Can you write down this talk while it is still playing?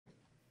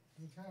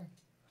Okay.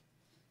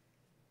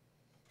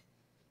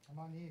 I'm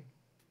on you.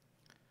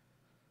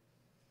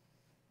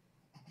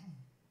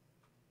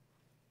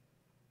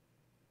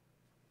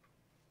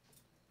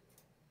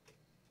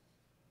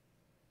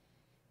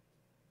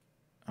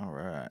 All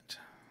right.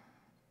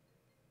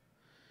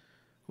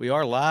 We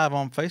are live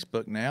on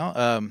Facebook now.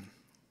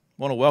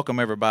 Want to welcome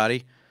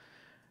everybody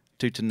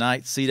to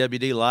tonight's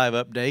CWD live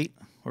update.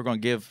 We're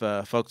going to give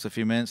folks a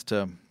few minutes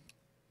to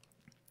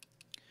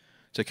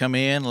come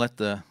in, let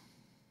the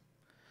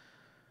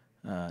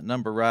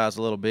number rise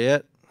a little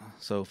bit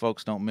so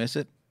folks don't miss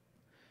it.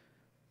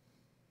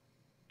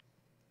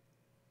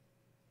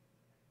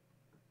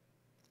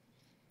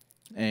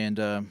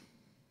 And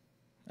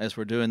as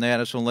we're doing that,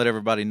 I just want to let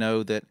everybody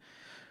know that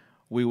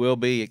we will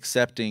be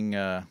accepting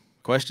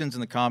questions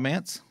in the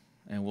comments,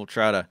 and we'll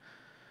try to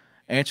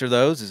answer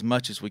those as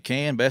much as we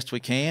can, best we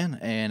can,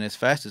 and as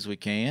fast as we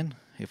can.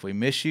 If we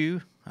miss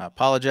you, I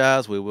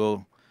apologize. We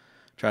will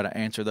try to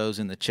answer those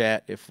in the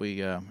chat if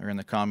we or in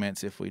the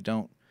comments if we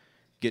don't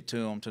get to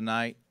them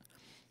tonight.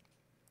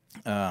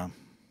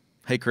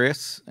 Hey,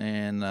 Chris,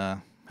 and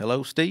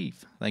hello,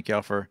 Steve. Thank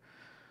y'all for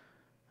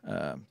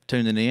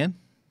tuning in.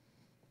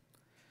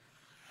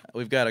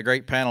 We've got a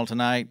great panel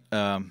tonight.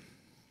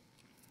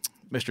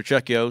 Mr.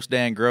 Chuck Yost,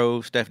 Dan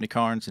Grove, Stephanie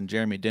Carnes, and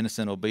Jeremy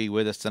Dennison will be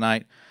with us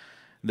tonight.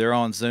 They're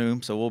on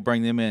Zoom, so we'll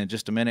bring them in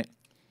just a minute.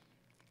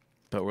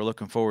 But we're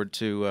looking forward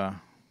to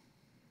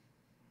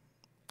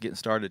getting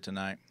started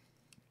tonight.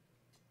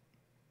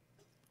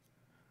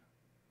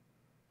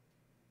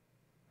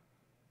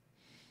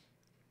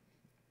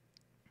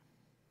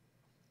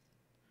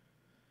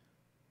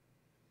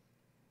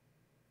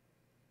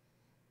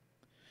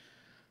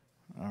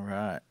 All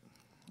right.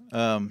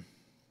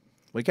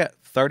 We got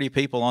 30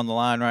 people on the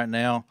line right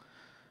now.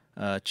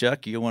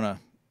 Chuck, you want to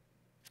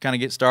kind of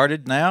get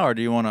started now, or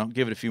do you want to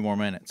give it a few more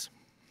minutes?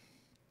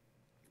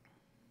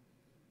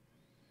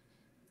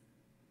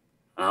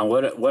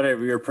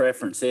 Whatever your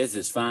preference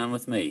is fine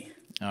with me.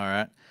 All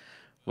right.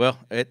 Well,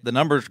 the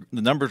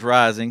numbers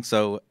rising,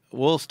 so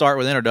we'll start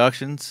with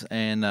introductions.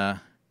 And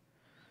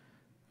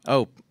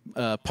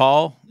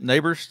Paul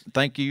Neighbors,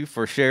 thank you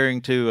for sharing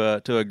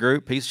to a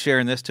group. He's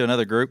sharing this to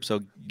another group,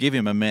 so give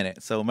him a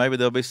minute. So maybe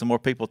there'll be some more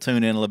people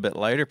tune in a little bit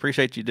later.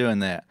 Appreciate you doing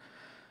that.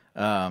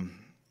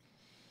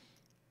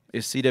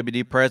 Is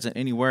CWD present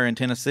anywhere in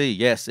Tennessee?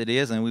 Yes, it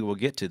is, and we will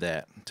get to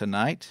that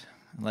tonight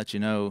and let you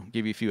know,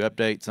 give you a few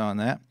updates on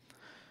that.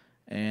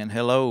 And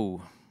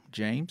hello,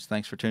 James.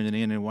 Thanks for tuning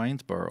in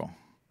Waynesboro.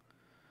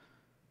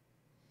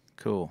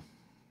 Cool.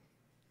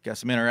 Got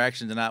some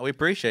interaction tonight. We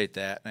appreciate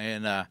that.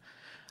 And like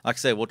I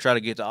said, we'll try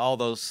to get to all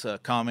those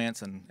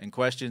comments and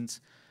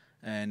questions.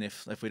 And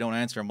if we don't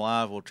answer them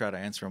live, we'll try to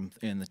answer them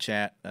in the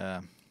chat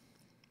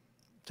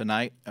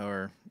tonight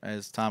or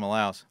as time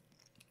allows.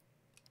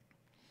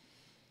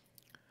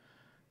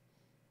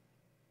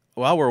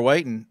 While we're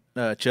waiting,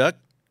 Chuck,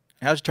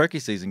 how's turkey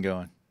season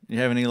going? You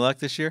have any luck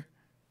this year?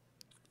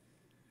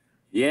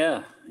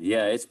 Yeah,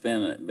 it's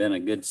been a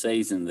good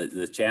season.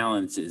 The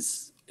challenge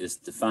is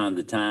to find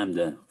the time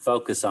to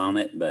focus on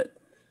it,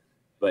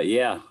 but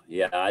yeah,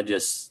 I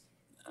just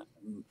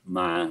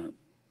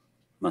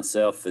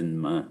myself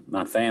and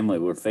my family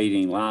were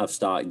feeding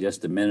livestock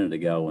just a minute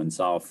ago and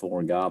saw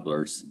 4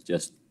 gobblers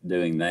just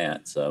doing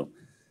that. So,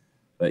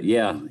 but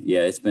yeah,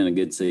 it's been a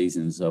good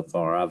season so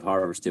far. I've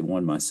harvested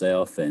one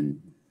myself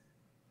and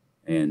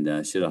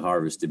should have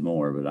harvested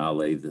more, but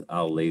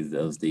I'll leave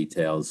those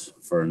details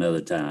for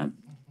another time.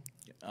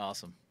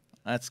 Awesome.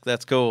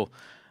 That's cool.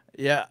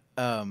 Yeah.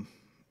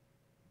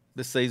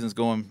 This season's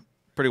going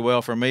pretty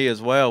well for me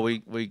as well.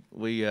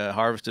 We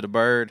harvested a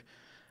bird,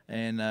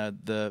 and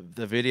the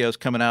video's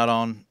coming out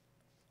on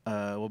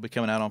will be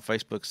coming out on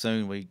Facebook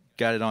soon. We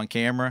got it on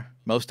camera,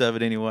 most of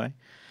it anyway.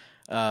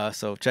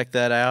 So check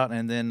that out.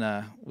 And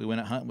then we went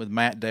out hunting with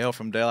Matt Dale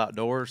from Dale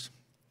Outdoors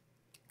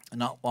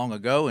not long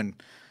ago,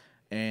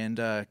 and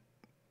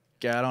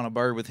got on a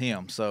bird with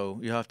him. So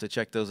you'll have to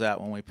check those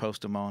out when we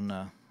post them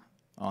on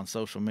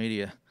social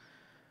media.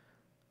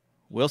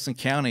 Wilson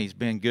County's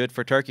been good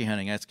for turkey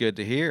hunting. That's good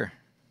to hear.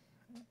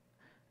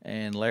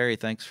 And Larry,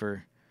 thanks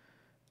for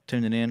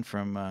tuning in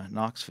from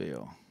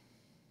Knoxville.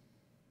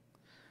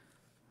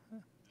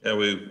 Yeah,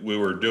 we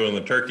were doing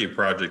the turkey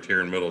project here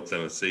in Middle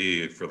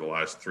Tennessee for the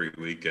last 3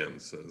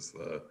 weekends as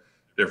the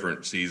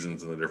different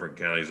seasons in the different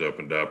counties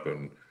opened up,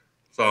 and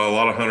saw a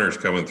lot of hunters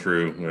coming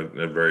through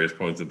at various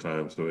points in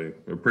time. So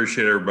we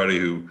appreciate everybody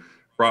who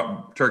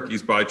brought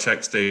turkeys by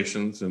check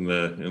stations in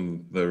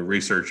the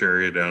research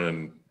area down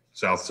in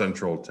South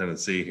Central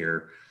Tennessee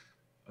here,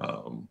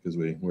 because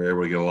we were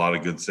able to get a lot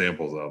of good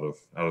samples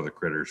out of the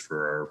critters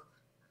for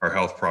our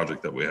health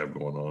project that we have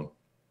going on.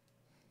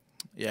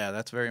 Yeah,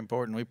 that's very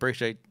important. We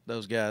appreciate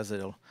those guys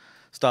that'll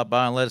stop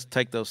by and let us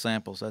take those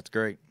samples. That's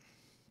great.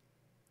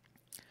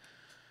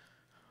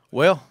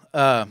 Well,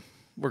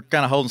 we're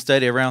kind of holding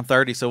steady around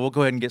 30, so we'll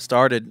go ahead and get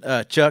started.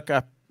 Chuck,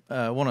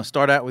 I want to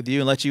start out with you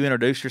and let you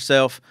introduce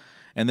yourself,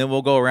 and then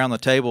we'll go around the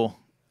table,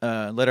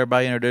 let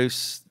everybody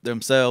introduce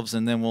themselves,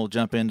 and then we'll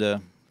jump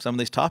into some of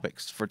these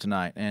topics for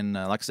tonight. And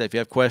like I said, if you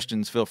have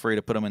questions, feel free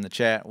to put them in the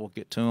chat. We'll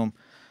get to them,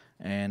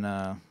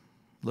 and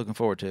looking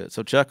forward to it.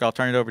 So, Chuck, I'll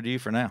turn it over to you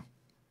for now.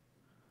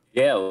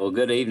 Yeah, well,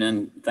 good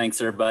evening.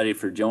 Thanks, everybody,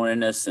 for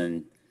joining us.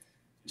 And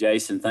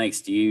Jason,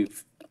 thanks to you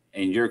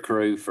and your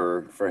crew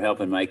for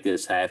helping make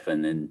this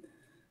happen. And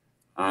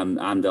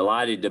I'm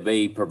delighted to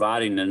be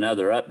providing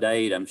another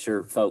update. I'm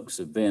sure folks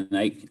have been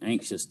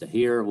anxious to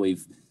hear.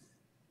 We've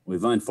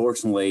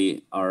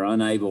unfortunately are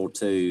unable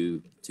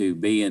to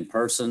be in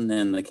person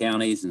in the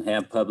counties and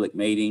have public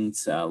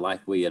meetings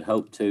like we had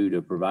hoped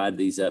to provide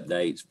these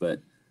updates.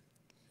 But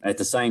at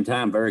the same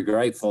time, very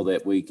grateful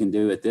that we can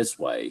do it this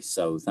way.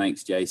 So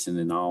thanks, Jason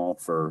and all,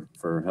 for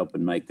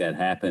helping make that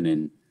happen.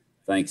 And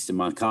thanks to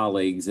my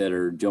colleagues that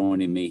are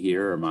joining me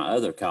here, or my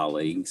other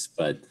colleagues.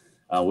 But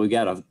we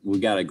got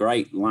a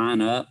great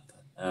lineup,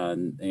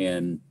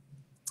 and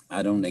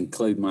I don't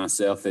include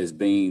myself as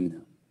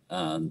being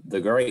the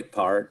great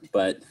part,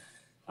 but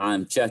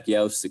I'm Chuck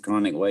Yost, the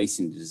Chronic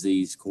Wasting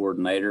Disease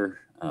Coordinator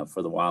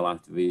for the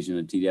Wildlife Division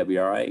of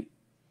TWRA.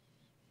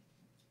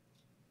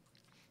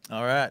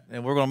 All right,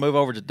 and we're going to move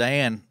over to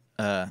Dan.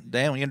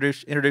 Dan, will you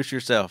introduce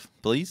yourself,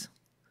 please?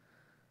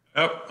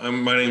 Yep,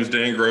 my name is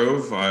Dan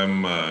Grove.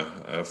 I'm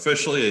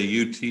officially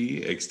a UT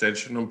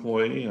Extension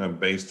employee. I'm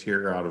based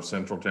here out of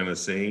Central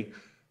Tennessee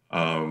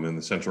in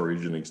the Central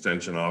Region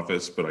Extension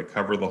Office, but I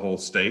cover the whole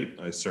state.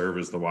 I serve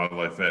as the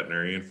wildlife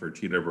veterinarian for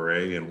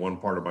TWRA in one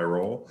part of my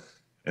role.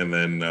 And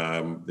then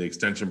the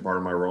extension part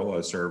of my role,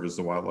 I serve as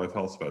the wildlife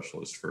health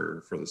specialist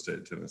for the state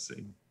of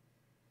Tennessee.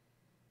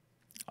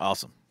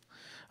 Awesome.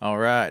 All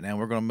right, now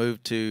we're going to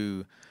move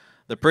to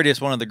the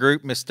prettiest one of the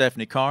group, Miss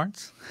Stephanie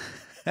Carnes.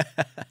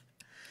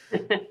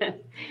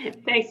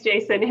 Thanks,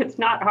 Jason. It's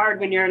not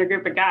hard when you're in a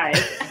group of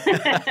guys.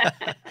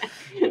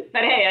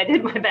 But hey, I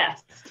did my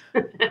best.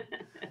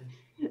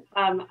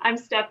 I'm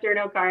Steph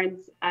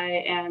Durno-Carnes.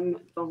 I am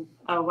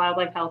a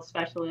wildlife health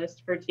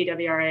specialist for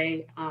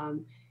TWRA,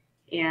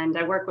 and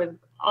I work with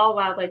all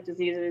wildlife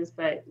diseases,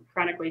 but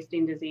chronic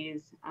wasting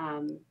disease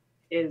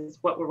is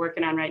what we're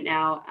working on right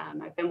now.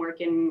 I've been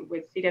working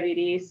with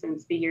CWD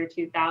since the year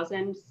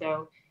 2000,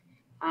 so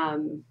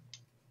I'm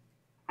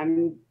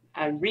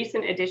a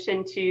recent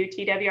addition to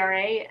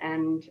TWRA,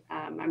 and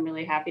I'm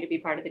really happy to be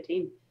part of the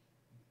team.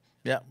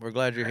 Yeah, we're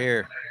glad you're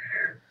here.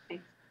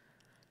 Thanks.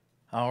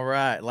 All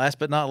right, last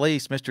but not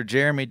least, Mr.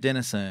 Jeremy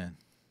Dennison.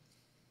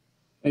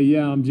 Hey,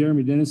 yeah, I'm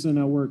Jeremy Dennison.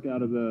 I work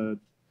out of the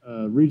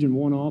Region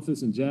 1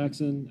 office in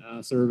Jackson.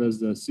 I serve as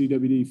the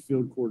CWD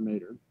field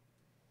coordinator.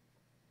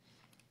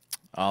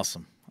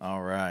 Awesome.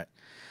 All right.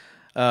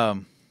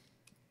 Well,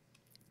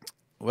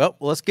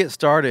 let's get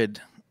started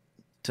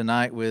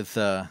tonight with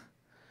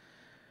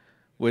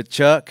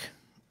Chuck.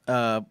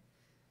 You're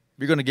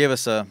going to give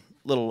us a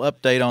little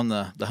update on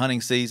the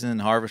hunting season,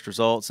 harvest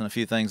results, and a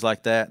few things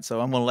like that.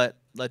 So I'm going to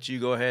let you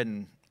go ahead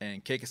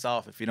and kick us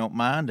off if you don't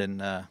mind, and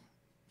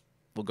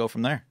we'll go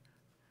from there.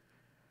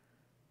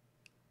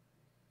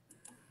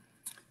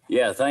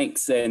 Yeah,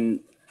 thanks.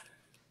 And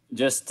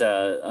just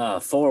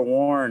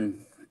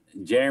forewarn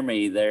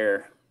Jeremy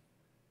there,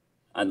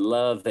 I'd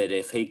love it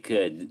if he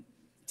could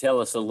tell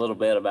us a little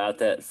bit about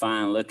that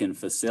fine looking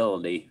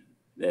facility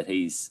that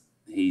he's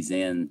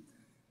in.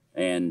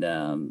 And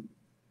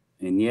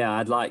yeah,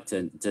 I'd like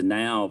to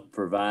now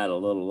provide a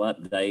little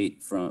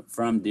update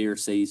from deer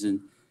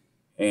season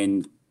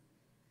and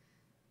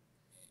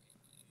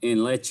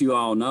let you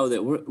all know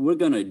that we're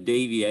going to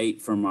deviate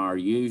from our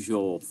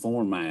usual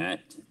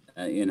format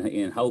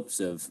in hopes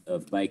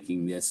of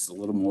making this a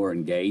little more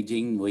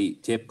engaging. We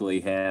typically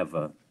have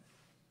a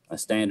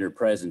standard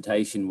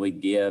presentation we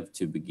give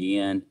to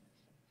begin,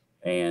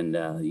 and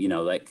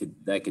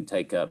that could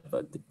take up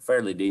a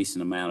fairly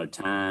decent amount of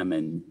time,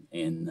 and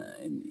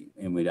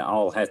we'd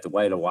all have to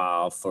wait a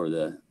while for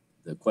the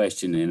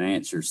question and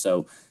answer.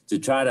 So to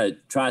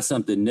try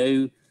something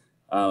new,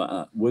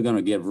 we're going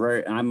to give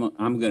I'm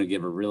going to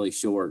give a really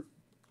short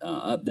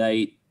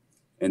update,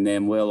 and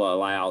then we'll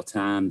allow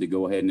time to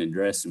go ahead and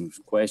address some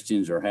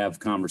questions or have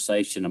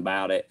conversation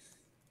about it.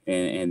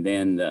 And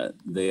then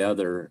the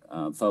other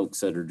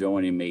folks that are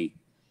joining me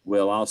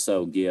will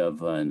also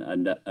give an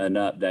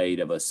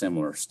update of a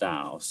similar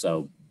style.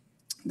 So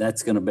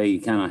that's going to be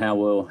kind of how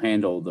we'll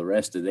handle the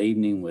rest of the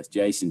evening, with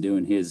Jason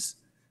doing his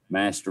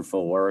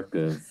masterful work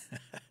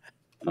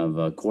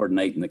of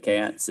coordinating the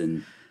cats.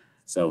 And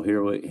so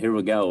here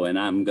we go. And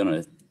I'm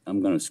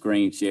gonna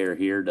screen share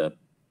here to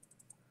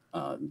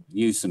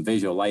use some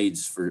visual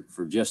aids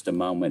for just a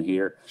moment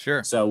here.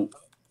 Sure. So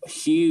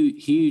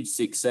huge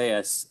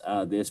success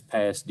this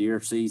past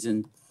deer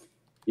season.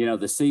 You know,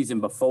 the season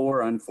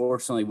before,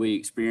 unfortunately, we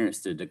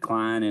experienced a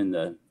decline in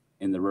the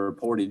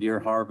reported deer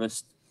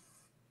harvest,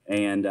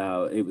 and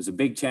it was a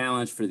big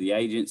challenge for the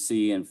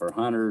agency and for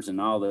hunters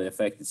and all the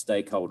affected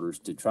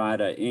stakeholders to try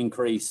to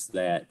increase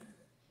that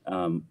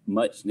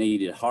much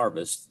needed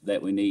harvest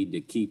that we need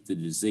to keep the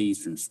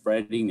disease from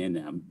spreading. And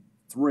I'm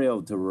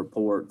thrilled to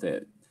report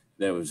that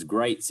there was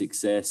great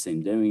success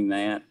in doing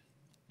that.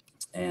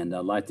 And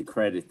I'd like to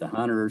credit the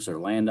hunters or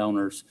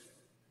landowners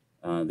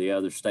the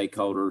other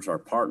stakeholders, our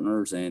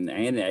partners, and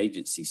the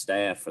agency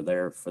staff for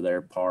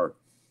their part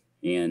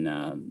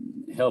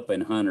in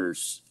helping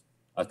hunters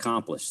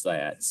accomplish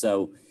that.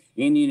 So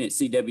in Unit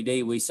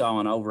CWD, we saw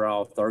an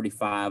overall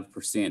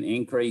 35%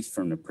 increase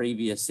from the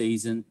previous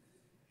season.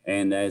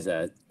 And as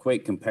a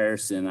quick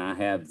comparison, I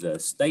have the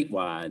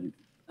statewide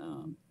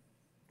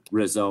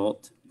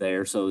result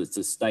there. So it's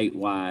a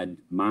statewide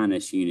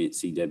minus Unit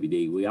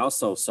CWD. We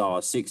also saw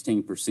a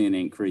 16%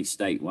 increase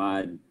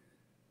statewide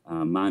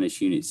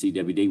minus Unit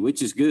CWD,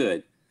 which is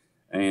good.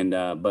 And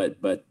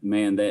but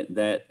man,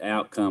 that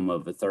outcome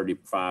of a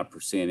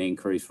 35%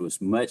 increase was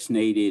much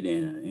needed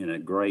and a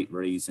great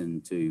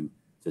reason to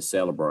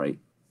celebrate.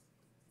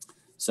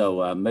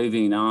 So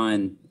moving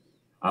on,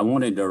 I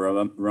wanted to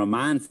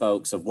remind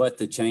folks of what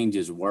the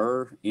changes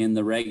were in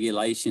the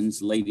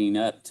regulations leading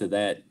up to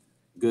that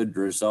good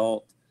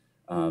result.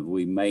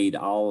 We made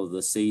all of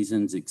the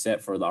seasons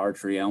except for the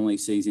archery only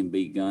season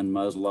be gun,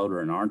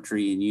 muzzleloader, and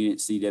archery in Unit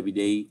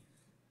CWD.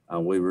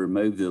 We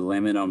removed the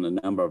limit on the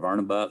number of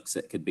earn-a-bucks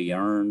that could be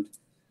earned.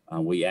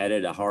 We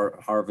added a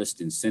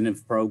harvest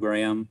incentive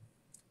program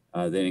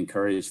that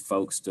encouraged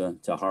folks to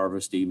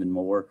harvest even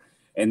more.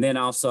 And then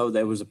also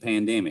there was a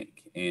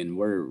pandemic, and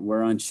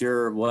we're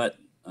unsure what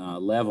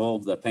level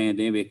the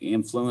pandemic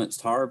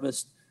influenced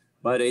harvest,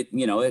 but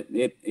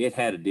it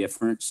had a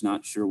difference.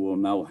 Not sure we'll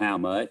know how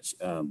much,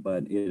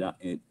 but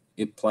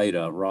it played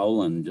a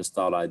role, and just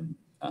thought I'd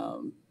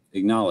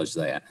acknowledge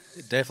that.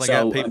 It definitely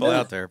got people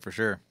out there for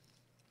sure.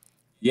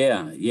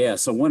 Yeah.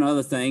 So one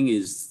other thing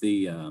is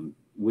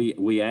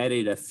we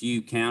added a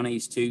few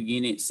counties to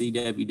Unit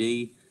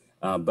CWD,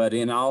 but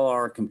in all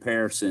our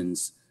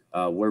comparisons,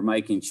 we're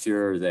making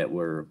sure that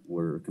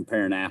we're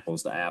comparing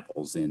apples to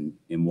apples in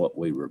what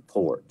we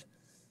report.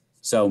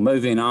 So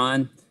moving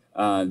on,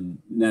 now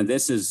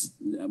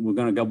we're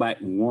going to go back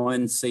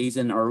one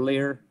season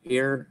earlier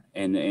here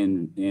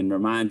and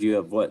remind you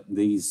of what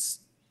these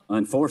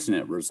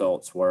unfortunate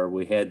results were.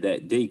 We had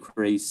that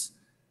decrease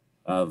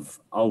of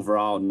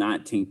overall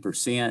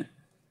 19%,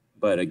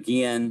 but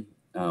again,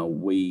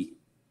 we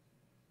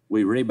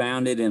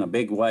rebounded in a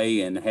big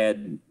way and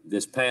had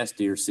this past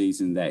deer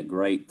season that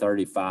great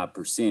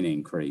 35%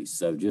 increase.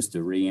 So just to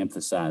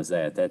reemphasize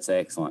that, that's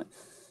excellent.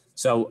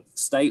 So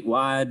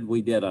statewide,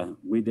 we did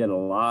a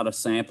lot of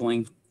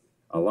sampling,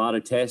 a lot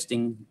of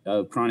testing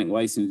of chronic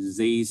wasting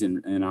disease,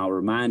 and I'll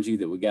remind you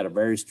that we got a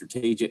very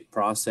strategic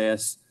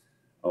process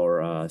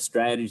or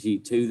strategy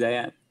to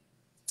that,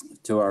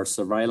 to our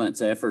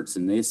surveillance efforts,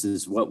 and this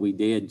is what we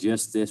did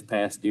just this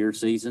past deer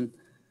season.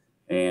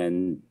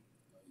 And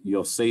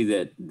you'll see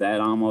that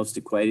almost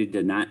equated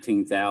to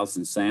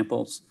 19,000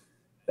 samples.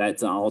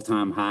 That's an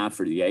all-time high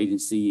for the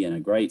agency and a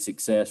great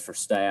success for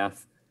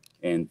staff.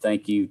 And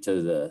thank you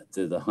to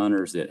the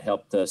hunters that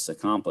helped us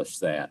accomplish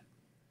that.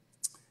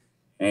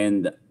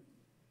 And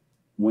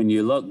when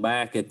you look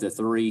back at the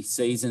 3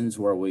 seasons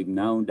where we've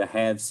known to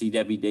have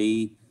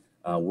CWD,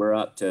 we're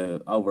up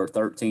to over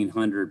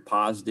 1,300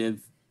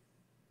 positive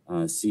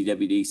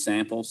CWD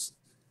samples.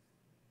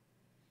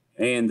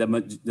 And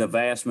the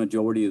vast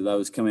majority of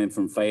those come in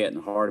from Fayette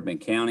and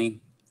Hardeman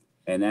County.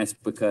 And that's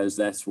because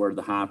that's where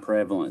the high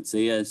prevalence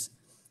is.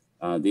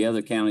 The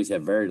other counties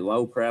have very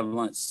low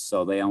prevalence,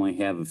 so they only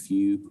have a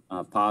few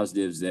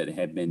positives that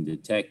have been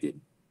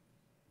detected.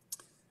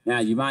 Now,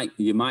 you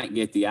might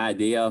get the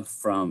idea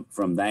from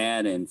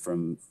that and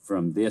from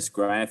this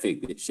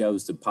graphic that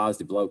shows the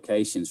positive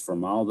locations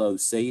from all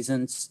those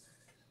seasons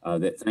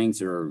that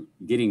things are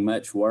getting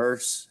much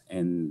worse,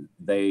 and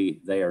they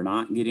are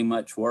not getting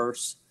much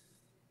worse,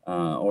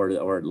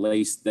 or at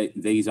least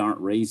these aren't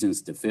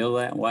reasons to feel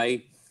that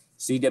way.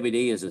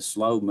 CWD is a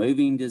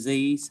slow-moving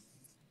disease,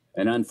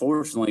 and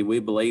unfortunately, we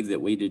believe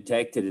that we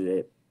detected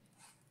it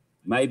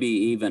maybe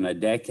even a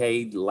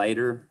decade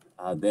later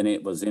than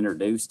it was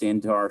introduced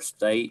into our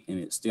state, and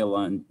it's still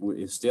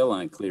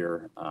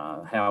unclear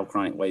how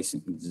chronic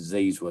wasting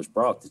disease was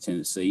brought to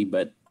Tennessee,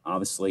 but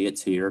obviously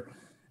it's here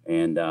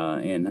and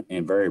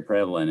very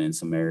prevalent in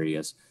some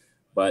areas.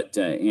 But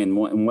in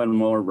one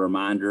more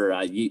reminder,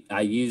 I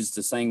use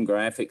the same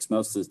graphics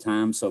most of the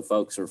time, so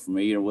folks are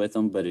familiar with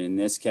them. But in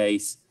this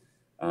case,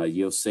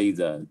 you'll see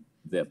the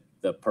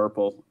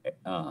purple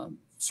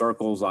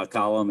circles, I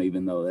call them,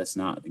 even though that's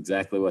not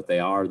exactly what they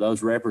are.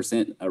 Those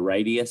represent a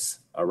radius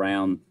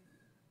around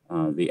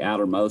the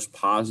outermost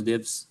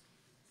positives.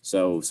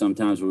 So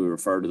sometimes we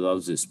refer to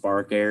those as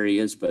spark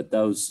areas, but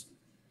those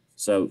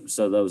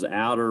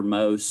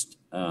outermost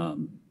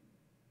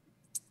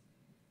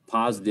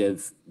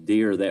positive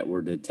deer that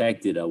were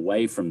detected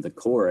away from the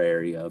core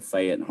area of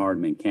Fayette and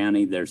Hardeman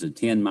County, there's a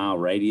 10-mile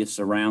radius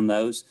around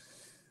those,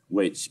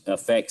 which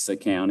affects the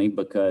county,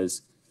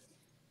 because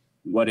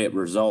what it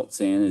results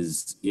in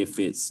is if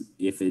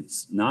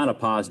it's not a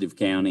positive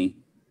county,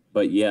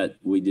 but yet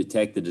we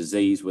detect the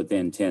disease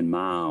within 10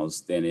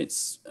 miles, then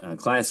it's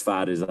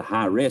classified as a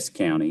high-risk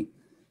county.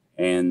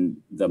 And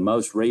the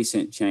most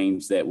recent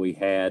change that we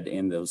had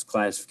in those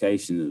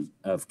classifications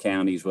of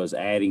counties was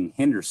adding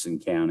Henderson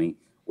County,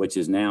 which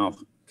is now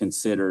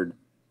considered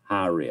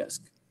high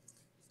risk.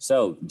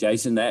 So,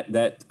 Jason,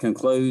 that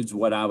concludes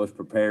what I was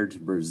prepared to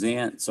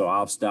present. So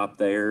I'll stop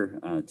there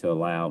to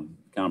allow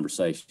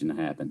conversation to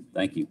happen.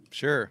 Thank you.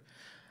 Sure.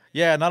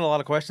 Yeah, not a lot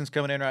of questions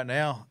coming in right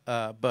now,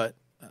 but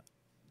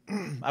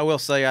I will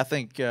say I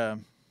think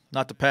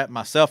not to pat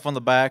myself on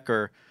the back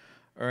or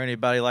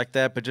anybody like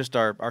that, but just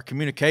our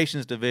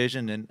communications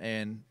division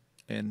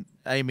and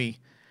Amy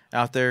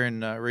out there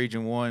in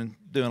Region 1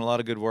 doing a lot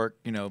of good work,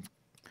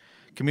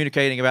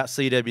 communicating about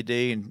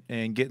CWD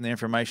and getting the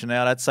information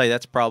out. I'd say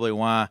that's probably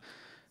why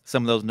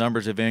some of those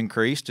numbers have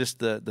increased, just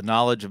the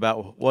knowledge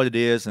about what it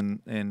is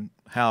and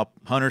how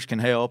hunters can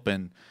help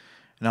and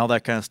all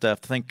that kind of stuff.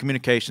 I think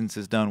communications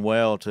has done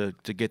well to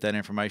get that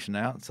information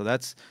out. So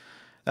that's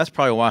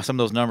probably why some of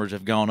those numbers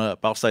have gone up.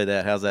 I'll say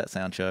that. How's that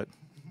sound, Chuck?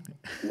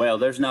 Well,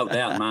 there's no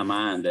doubt in my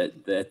mind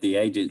that the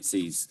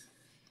agency's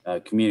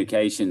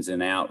communications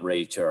and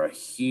outreach are a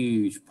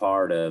huge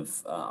part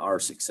of our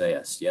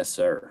success. Yes,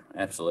 sir.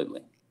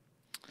 Absolutely.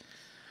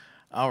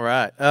 All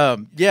right.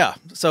 Yeah.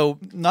 So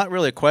not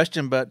really a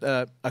question, but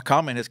a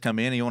comment has come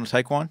in. You want to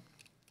take one?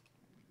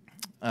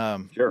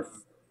 Sure.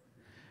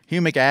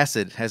 Humic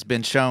acid has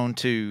been shown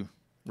to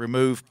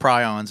remove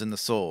prions in the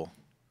soil.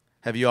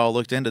 Have you all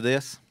looked into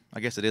this? I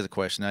guess it is a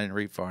question. I didn't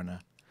read far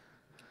enough.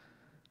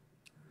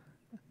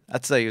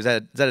 I'd say, is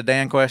that a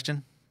Dan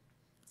question?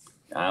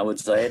 I would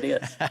say it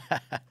is.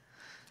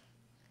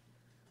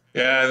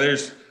 Yeah,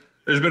 there's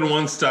been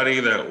one study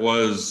that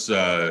was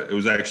it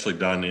was actually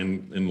done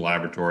in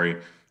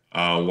laboratory,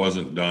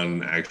 wasn't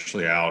done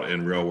actually out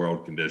in real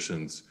world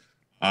conditions.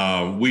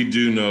 We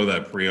do know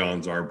that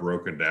prions are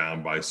broken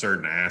down by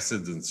certain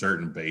acids and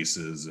certain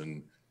bases,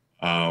 and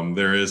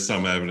there is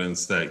some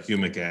evidence that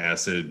humic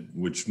acid,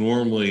 which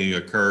normally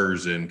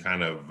occurs in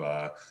kind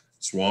of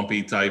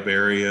swampy type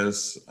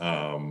areas,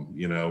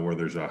 where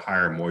there's a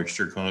higher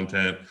moisture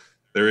content,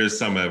 there is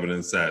some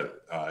evidence that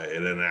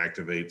it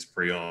inactivates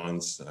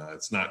prions.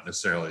 It's not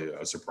necessarily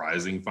a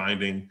surprising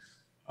finding,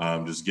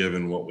 just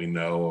given what we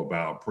know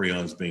about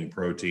prions being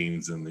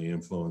proteins and the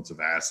influence of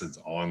acids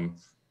on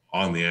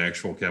the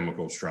actual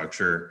chemical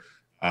structure.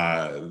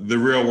 The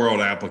real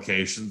world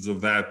applications of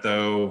that,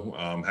 though,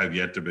 have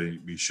yet to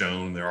be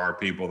shown. There are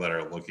people that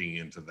are looking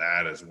into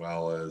that, as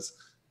well as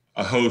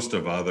a host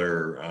of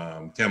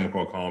other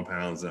chemical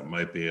compounds that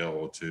might be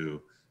able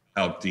to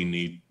help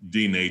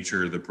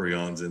denature the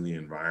prions in the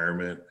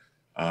environment.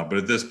 But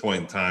at this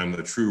point in time,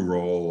 the true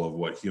role of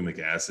what humic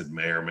acid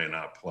may or may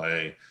not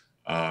play,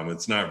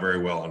 it's not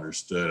very well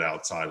understood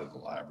outside of the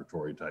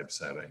laboratory type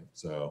setting.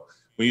 So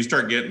when you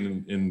start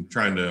getting in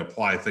trying to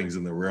apply things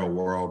in the real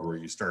world, where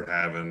you start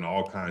having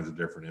all kinds of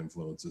different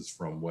influences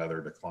from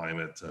weather to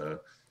climate to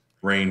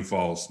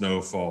rainfall,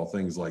 snowfall,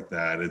 things like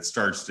that, it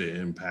starts to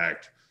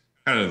impact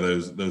kind of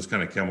those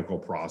kind of chemical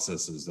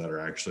processes that are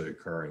actually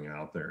occurring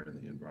out there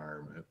in the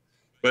environment.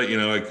 But,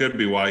 it could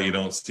be why you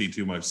don't see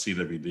too much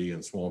CWD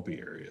in swampy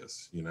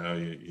areas.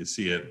 You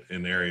see it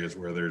in areas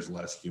where there's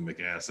less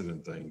humic acid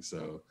and things.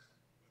 So,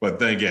 but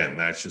then again,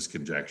 that's just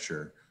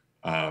conjecture.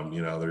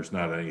 There's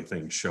not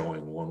anything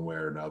showing one way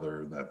or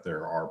another that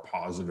there are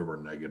positive or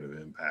negative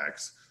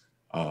impacts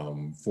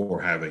for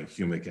having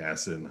humic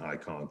acid and high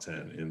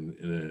content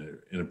in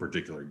a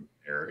particular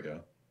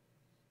area.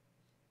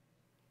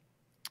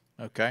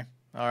 Okay.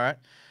 All right.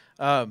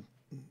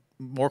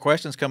 More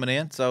questions coming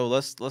in. So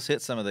let's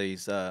hit some of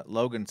these.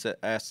 Logan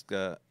asked,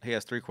 he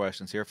has 3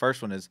 questions here.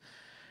 First one is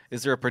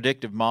there a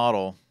predictive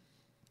model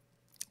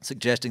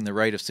suggesting the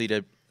rate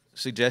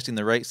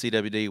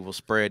CWD will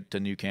spread to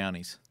new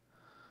counties?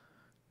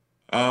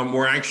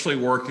 We're actually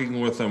working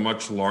with a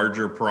much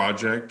larger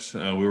project.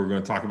 We were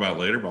going to talk about it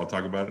later, but I'll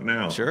talk about it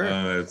now. Sure.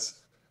 The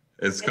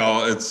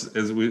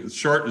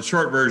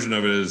short version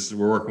of it is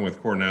we're working with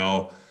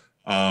Cornell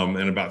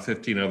and about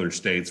 15 other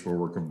states where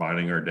we're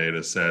combining our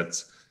data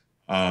sets.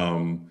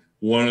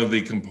 One of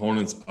the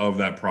components of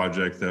that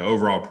project, the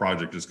overall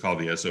project, is called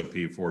the SOP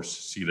for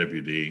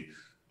CWD.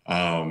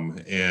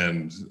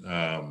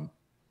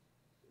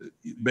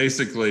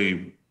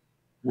 Basically,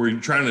 we're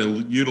trying to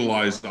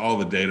utilize all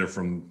the data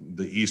from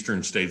the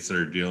eastern states that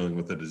are dealing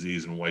with the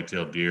disease in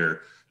white-tailed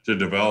deer to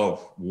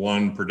develop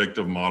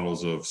predictive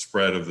models of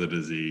spread of the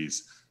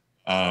disease,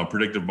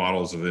 predictive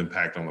models of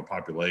impact on the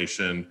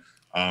population,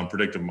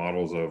 predictive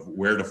models of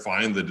where to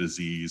find the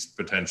disease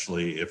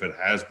potentially if it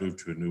has moved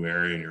to a new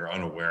area and you're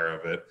unaware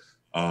of it.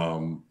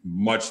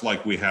 Much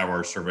like we have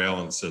our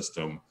surveillance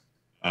system,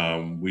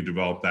 we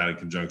developed that in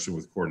conjunction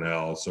with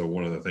Cornell. So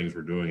one of the things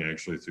we're doing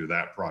actually through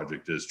that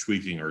project is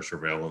tweaking our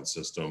surveillance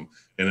system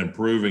and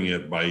improving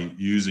it by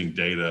using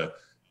data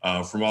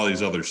from all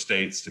these other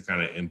states to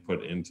kind of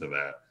input into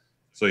that.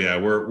 So yeah,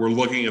 we're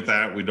looking at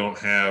that. We don't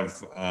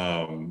have,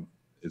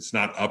 it's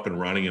not up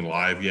and running and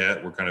live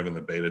yet. We're kind of in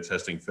the beta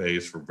testing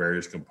phase for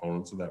various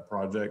components of that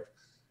project.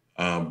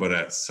 But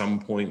at some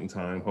point in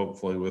time,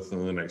 hopefully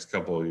within the next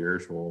couple of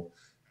years, we'll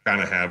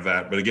kind of have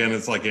that. But again,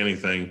 it's like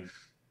anything.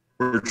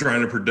 We're trying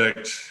to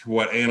predict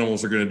what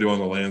animals are going to do on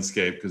the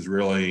landscape, because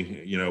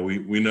really,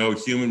 we know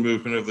human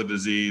movement of the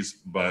disease,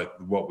 but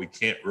what we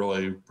can't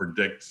really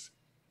predict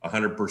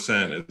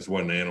 100% is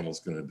what an animal's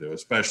going to do,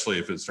 especially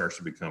if it starts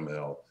to become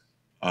ill.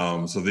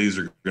 So these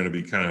are going to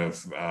be kind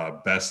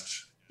of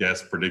best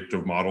guess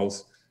predictive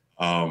models.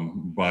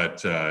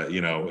 But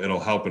it'll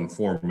help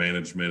inform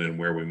management and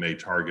where we may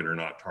target or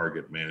not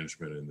target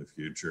management in the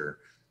future.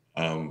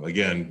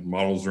 Again,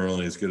 models are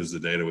only as good as the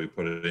data we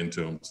put it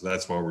into them. So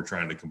that's why we're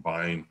trying to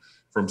combine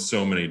from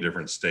so many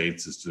different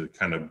states, is to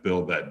kind of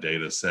build that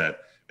data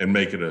set and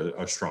make it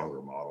a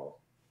stronger model.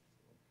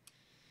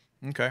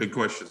 Okay. Good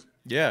question.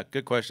 Yeah,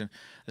 good question.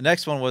 The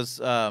next one was,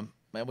 man,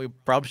 we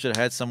probably should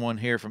have had someone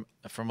here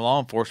from law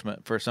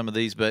enforcement for some of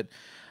these, but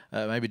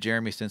maybe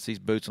Jeremy, since he's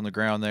boots on the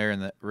ground there in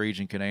that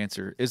region, can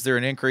answer. Is there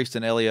an increase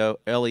in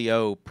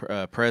LEO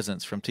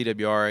presence from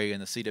TWRA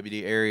and the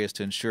CWD areas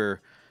to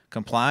ensure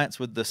compliance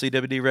with the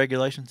CWD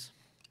regulations?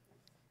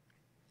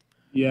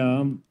 Yeah,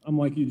 I'm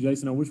like you,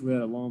 Jason. I wish we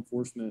had a law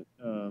enforcement,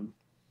 some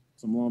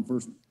law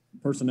enforcement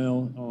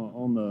personnel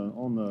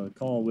on the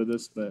call with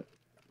us, but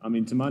I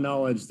mean, to my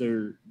knowledge,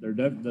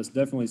 that's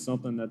definitely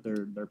something that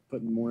they're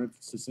putting more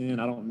emphasis in.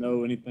 I don't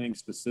know anything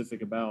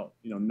specific about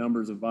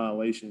numbers of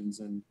violations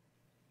and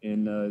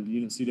in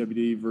unit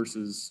CWD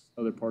versus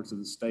other parts of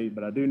the state,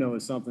 but I do know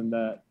it's something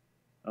that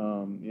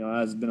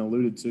has been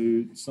alluded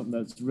to, something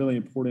that's really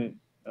important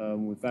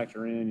when we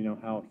factor in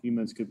how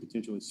humans could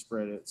potentially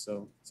spread it.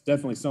 So it's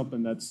definitely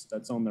something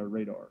that's on their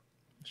radar.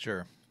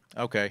 Sure.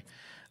 Okay.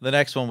 The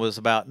next one was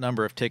about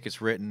number of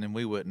tickets written, and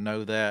we wouldn't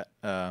know that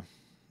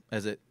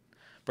as it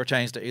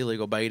pertains to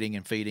illegal baiting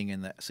and feeding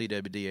in that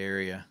CWD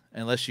area,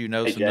 unless you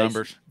know some Jason.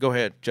 numbers. Go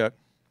ahead, Chuck.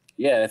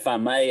 Yeah, if I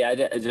may,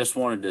 I just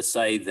wanted to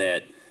say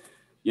that,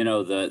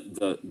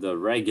 the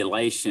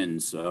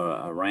regulations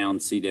around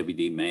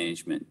CWD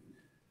management,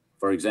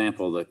 for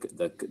example,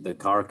 the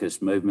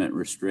carcass movement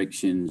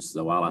restrictions,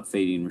 the wildlife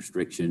feeding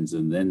restrictions,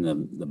 and then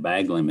the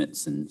bag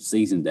limits and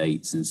season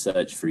dates and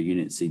such for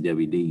unit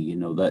CWD,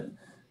 that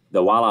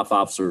the wildlife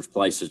officers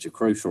play such a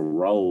crucial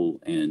role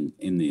in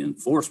the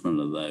enforcement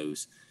of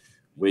those,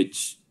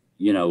 which,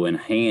 in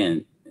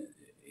hand,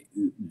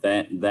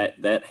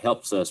 that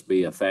helps us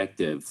be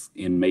effective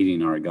in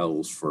meeting our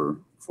goals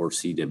for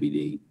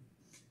CWD.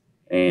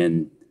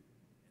 And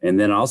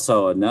then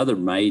also another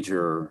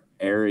major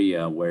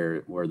area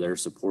where they're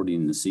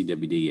supporting the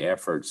CWD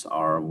efforts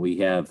we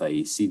have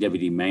a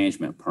CWD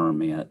management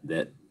permit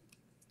that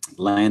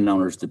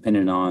landowners,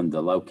 depending on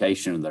the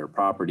location of their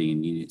property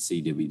in unit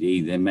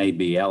CWD, they may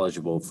be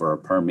eligible for a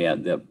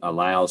permit that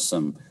allows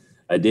some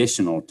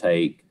additional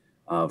take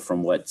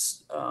from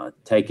what's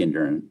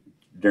taken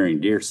during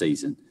deer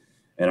season.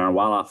 And our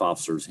wildlife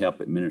officers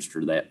help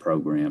administer that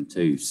program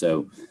too.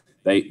 So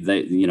they're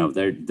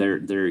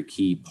a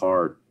key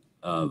part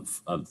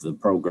of the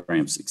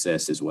program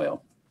success as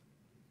well.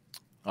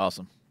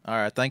 Awesome. All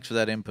right. Thanks for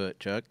that input,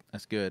 Chuck.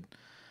 That's good.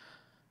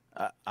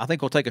 I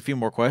think we'll take a few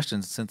more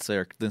questions since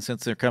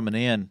they're coming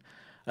in.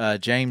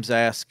 James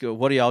asked,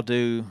 what do y'all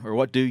do, or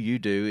what do you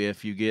do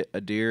if you get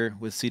a deer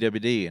with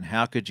CWD, and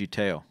how could you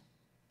tell?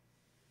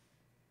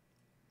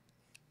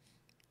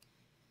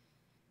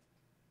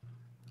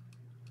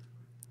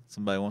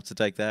 Somebody wants to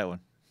take that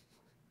one.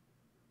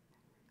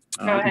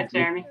 Go ahead,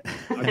 Jeremy.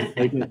 I can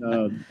take it.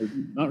 There's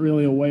not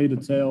really a way to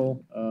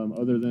tell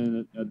other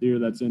than a deer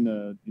that's in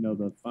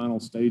the final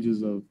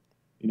stages of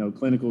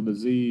clinical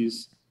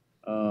disease.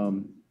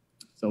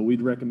 So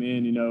we'd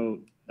recommend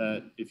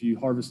that if you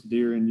harvest a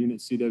deer in unit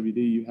CWD,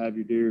 you have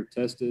your deer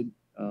tested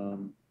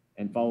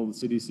and follow the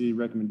CDC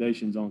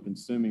recommendations on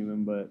consuming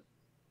them. But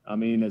I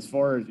mean, as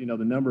far as the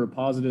number of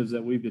positives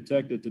that we've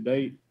detected to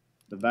date,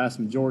 the vast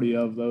majority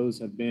of those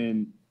have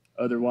been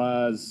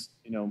otherwise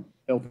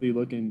healthy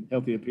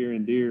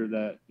appearing deer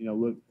that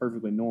look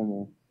perfectly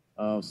normal.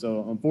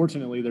 So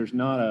unfortunately, there's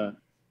not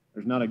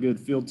a good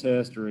field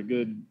test or a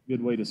good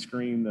way to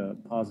screen the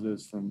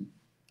positives from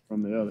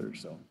the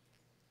others. So.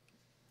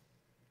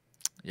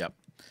 Yep.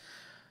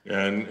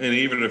 Yeah, and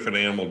even if an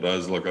animal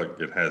does look like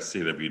it has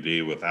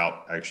CWD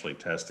without actually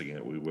testing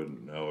it, we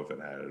wouldn't know if it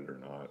had it or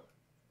not,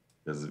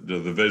 because the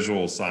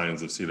visual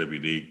signs of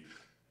CWD,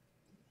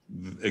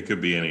 it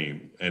could be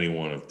any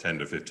one of 10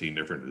 to 15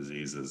 different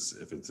diseases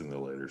if it's in the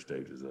later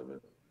stages of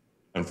it.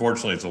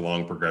 Unfortunately, it's a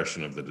long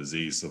progression of the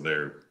disease, so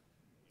they're,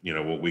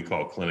 what we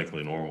call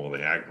clinically normal.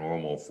 They act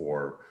normal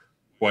for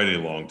quite a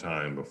long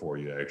time before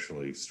you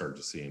actually start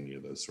to see any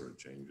of those sort of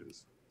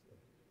changes.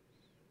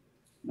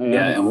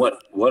 Yeah, and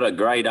what a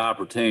great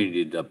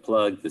opportunity to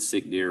plug the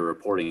sick deer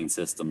reporting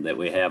system that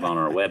we have on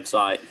our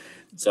website.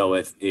 So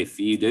if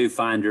you do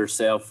find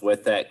yourself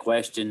with that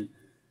question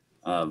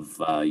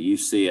of you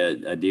see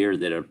a deer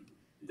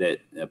that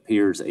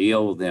appears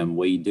ill, then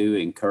we do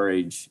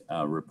encourage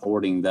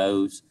reporting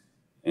those,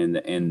 and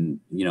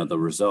the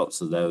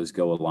results of those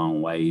go a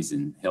long ways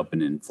in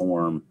helping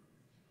inform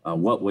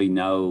what we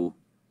know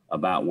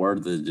about where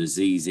the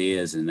disease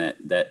is, and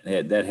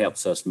that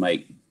helps us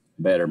make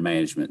better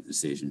management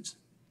decisions.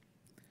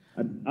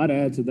 I'd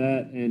add to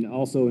that, and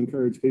also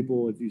encourage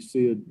people, if you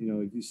see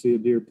a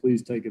deer,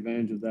 please take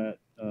advantage of that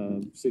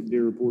sick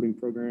deer reporting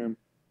program.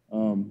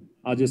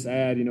 I'll just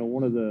add,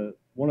 one of the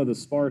one of the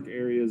spark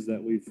areas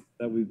that we've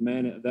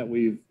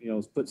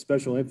put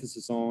special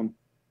emphasis on.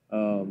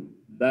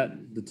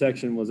 That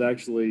detection was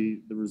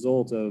actually the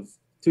result of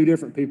 2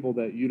 different people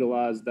that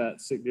utilized that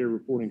sick deer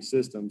reporting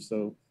system.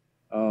 So,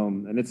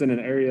 and it's in an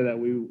area that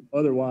we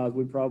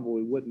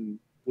probably wouldn't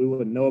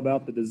know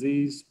about the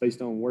disease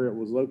based on where it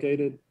was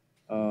located.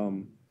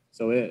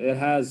 So it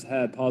has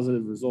had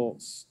positive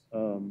results,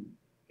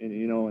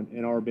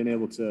 in our being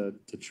able to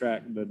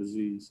track the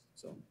disease.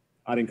 So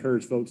I'd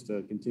encourage folks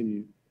to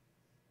continue.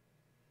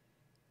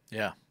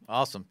 Yeah,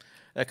 awesome.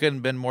 That couldn't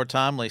have been more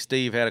timely.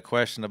 Steve had a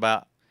question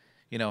about,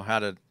 how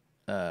to,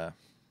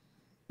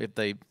 if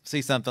they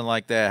see something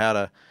like that, how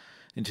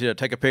to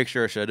take a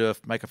picture, or should I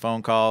make a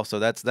phone call? So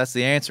that's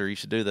the answer. You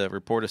should do the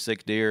report a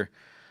sick deer.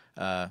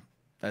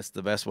 That's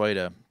the best way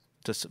to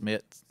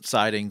submit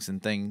sightings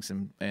and things.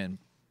 And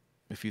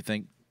if you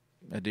think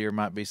a deer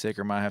might be sick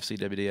or might have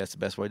CWD, that's the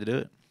best way to do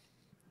it.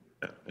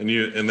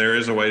 And there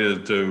is a way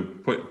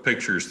to put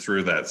pictures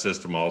through that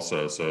system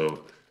also.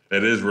 So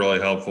it is really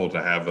helpful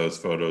to have those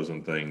photos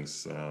and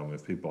things.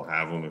 If people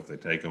have them, if they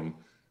take them,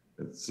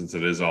 since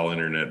it is all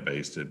internet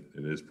based, it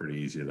is pretty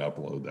easy to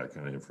upload that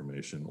kind of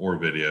information, or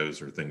videos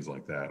or things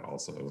like that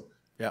also.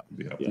 Yeah.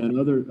 And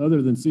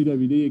other than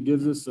CWD, it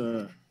gives us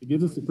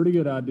a pretty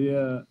good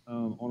idea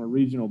on a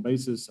regional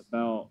basis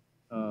about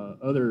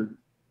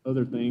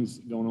other things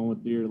going on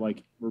with deer,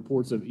 like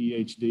reports of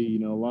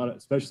EHD. A lot of,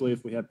 especially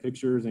if we have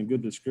pictures and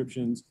good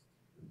descriptions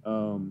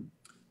of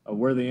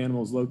where the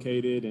animal is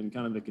located and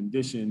kind of the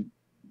condition,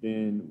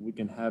 then we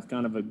can have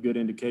kind of a good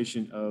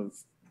indication of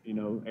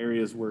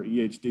areas where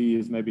EHD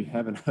is maybe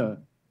having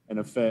an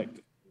effect.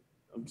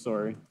 I'm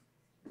sorry.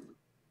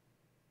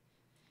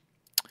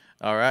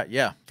 All right.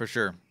 Yeah, for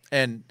sure.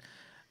 And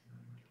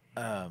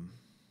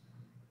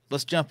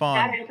let's jump on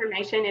that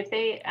information.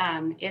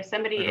 If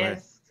somebody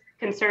is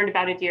concerned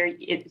about a deer,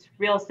 it's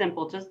real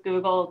simple. Just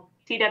Google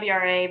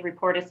TWRA,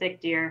 report a sick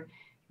deer.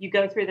 You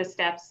go through the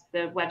steps.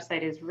 The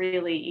website is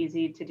really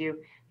easy to do.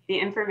 The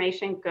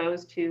information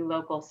goes to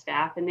local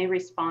staff and they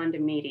respond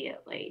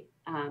immediately.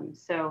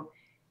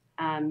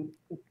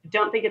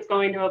 Don't think it's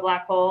going to a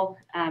black hole.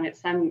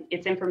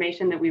 It's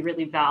information that we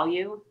really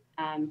value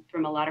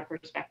from a lot of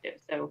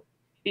perspectives. So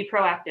be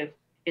proactive.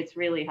 It's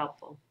really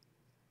helpful.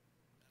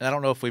 I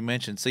don't know if we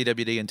mentioned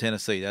CWD in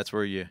Tennessee. That's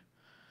where you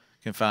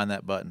can find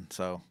that button.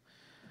 So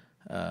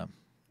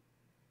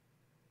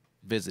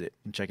visit it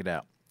and check it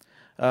out.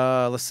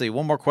 Let's see,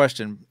 one more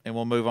question, and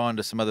we'll move on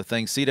to some other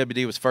things.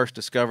 CWD was first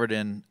discovered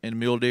in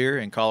mule deer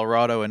in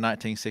Colorado in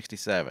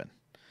 1967.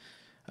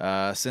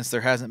 Since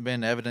there hasn't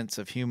been evidence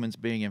of humans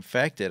being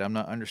infected, I'm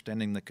not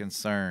understanding the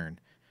concern.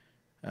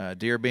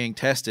 Deer being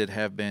tested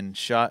have been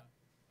shot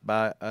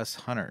by us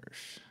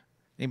hunters.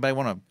 Anybody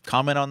want to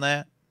comment on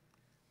that?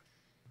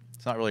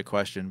 It's not really a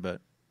question, but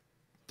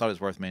thought it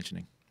was worth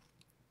mentioning.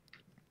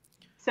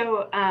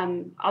 So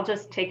I'll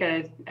just take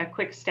a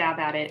quick stab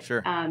at it.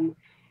 Sure.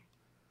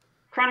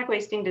 Chronic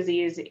wasting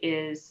disease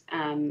is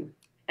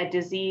a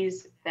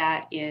disease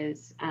that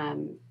is,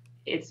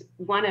 it's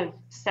one of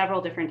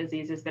several different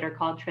diseases that are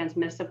called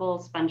transmissible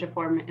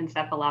spongiform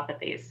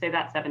encephalopathies. Say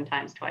that 7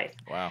 times twice.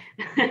 Wow.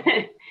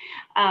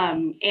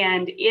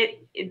 And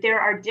there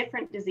are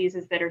different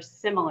diseases that are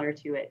similar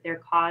to it.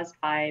 They're caused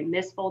by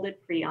misfolded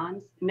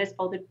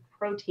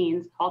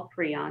proteins called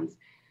prions.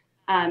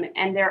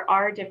 And there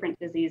are different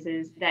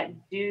diseases that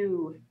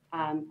do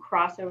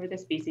cross over the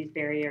species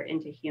barrier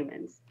into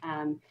humans.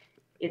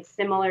 It's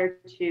similar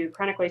to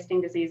chronic wasting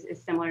disease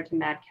is similar to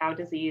mad cow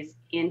disease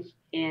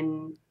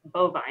in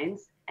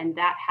bovines, and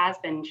that has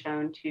been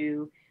shown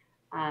to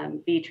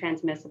be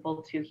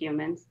transmissible to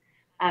humans.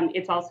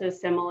 It's also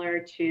similar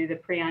to the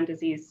prion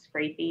disease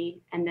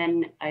scrapie, and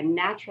then a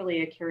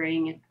naturally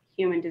occurring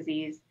human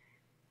disease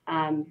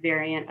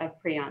variant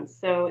of prions.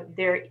 So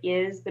there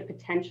is the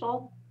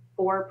potential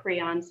for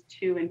prions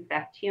to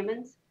infect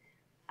humans.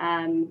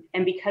 And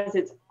because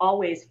it's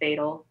always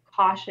fatal,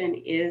 caution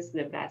is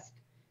the best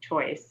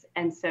choice.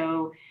 And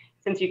so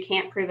since you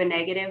can't prove a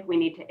negative, we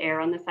need to err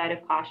on the side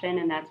of caution.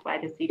 And that's why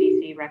the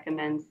CDC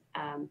recommends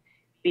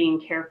being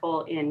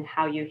careful in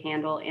how you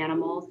handle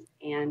animals,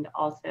 and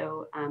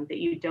also that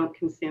you don't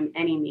consume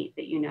any meat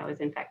that you know is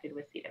infected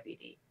with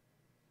CWD.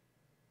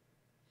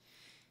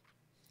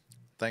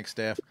 Thanks,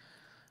 Steph.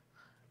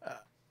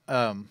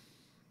 I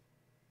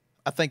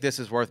think this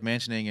is worth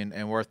mentioning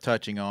and worth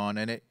touching on,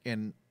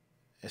 and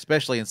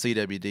especially in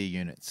CWD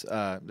units.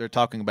 They're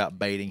talking about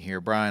baiting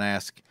here. Brian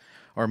asked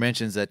or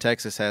mentions that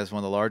Texas has one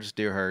of the largest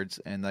deer herds,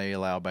 and they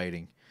allow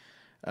baiting.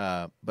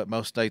 But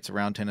most states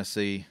around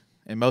Tennessee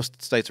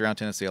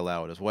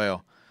allow it as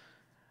well.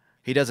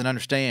 He doesn't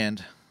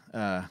understand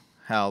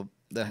how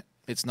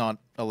it's not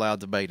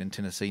allowed to bait in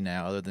Tennessee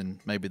now, other than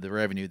maybe the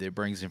revenue that it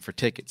brings in for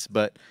tickets.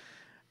 But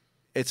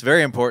it's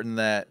very important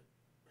that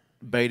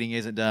baiting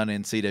isn't done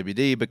in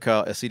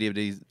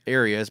CWD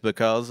areas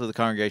because of the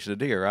congregation of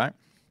deer, right?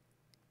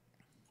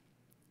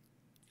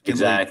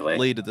 Exactly.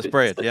 Lead to the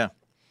spread. Yeah.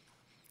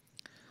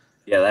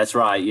 Yeah, that's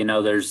right.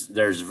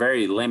 There's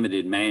very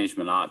limited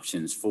management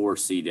options for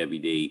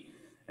CWD.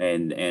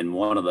 And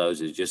one of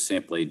those is just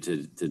simply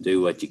to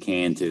do what you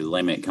can to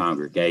limit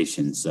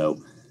congregation.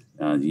 So,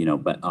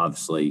 but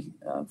obviously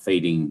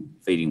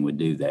feeding would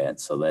do that.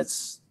 So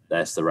that's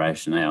the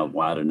rationale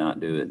why to not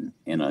do it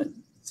in a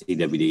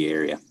CWD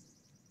area.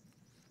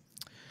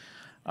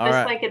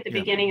 Just like at the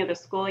beginning of the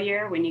school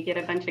year, when you get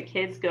a bunch of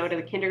kids go to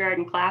the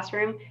kindergarten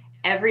classroom,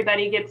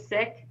 everybody gets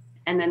sick,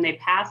 and then they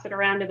pass it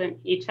around to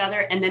each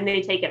other, and then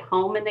they take it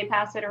home and they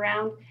pass it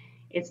around.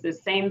 It's the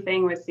same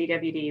thing with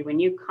CWD. When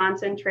you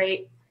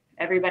concentrate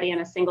everybody in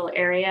a single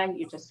area,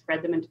 you just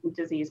spread them into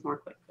disease more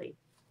quickly.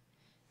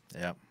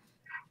 Yep.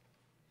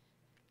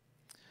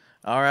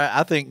 All right.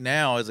 I think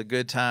now is a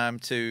good time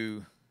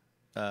to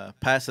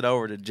pass it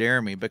over to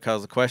Jeremy,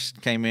 because the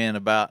question came in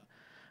about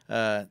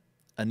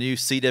a new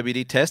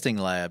CWD testing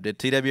lab. Did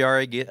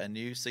TWRA get a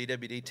new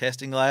CWD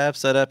testing lab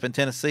set up in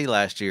Tennessee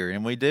last year?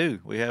 And we do.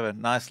 We have a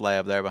nice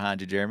lab there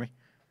behind you, Jeremy.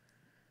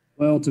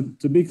 Well, to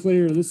be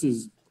clear, this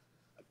is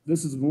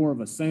more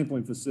of a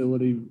sampling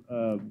facility.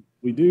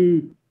 We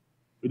do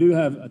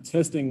have a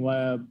testing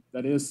lab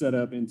that is set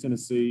up in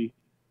Tennessee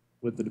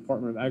with the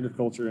Department of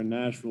Agriculture in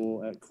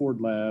Nashville at Cord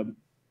Lab.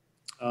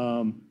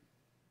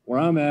 Where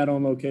I'm at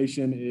on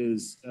location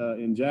is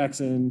in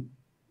Jackson.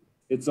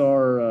 It's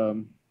our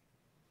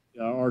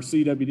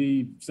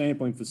CWD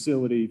sampling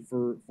facility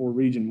for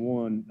Region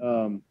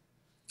 1.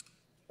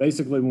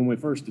 Basically, when we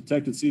first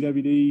detected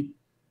CWD,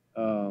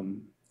 of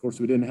course,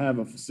 we didn't have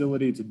a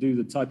facility to do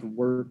the type of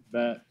work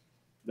that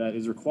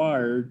is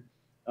required.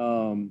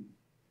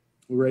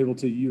 We were able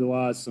to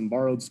utilize some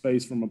borrowed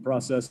space from a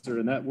processor,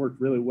 and that worked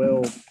really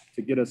well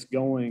to get us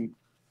going.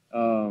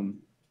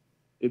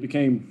 It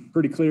became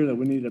pretty clear that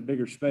we needed a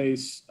bigger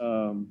space.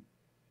 And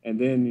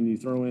then when you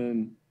throw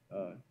in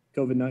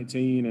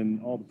COVID-19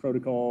 and all the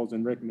protocols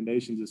and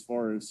recommendations as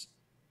far as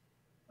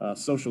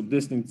social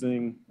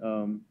distancing.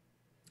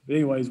 But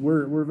anyways,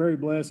 we're very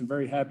blessed and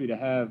very happy to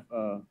have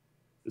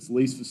this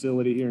lease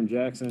facility here in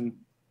Jackson.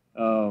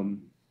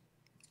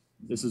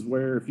 This is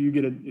where if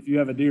you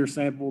have a deer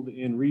sampled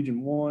in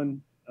Region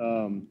 1,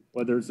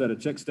 whether it's at a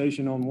check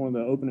station on one of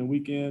the opening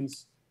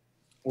weekends,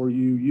 or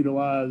you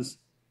utilize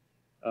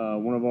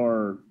one of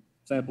our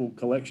sample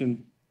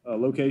collection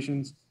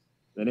locations,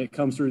 then it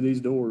comes through these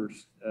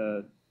doors.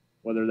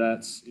 Whether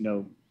that's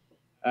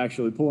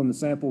actually pulling the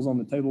samples on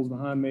the tables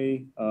behind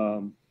me,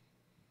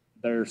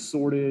 they're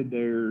sorted,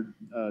 their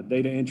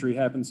data entry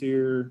happens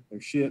here, they're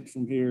shipped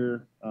from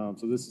here.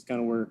 So this is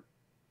kind of where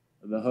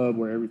the hub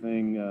where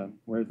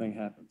everything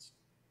happens.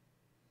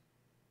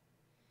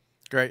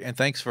 Great, and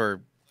thanks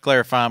for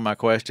clarifying my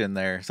question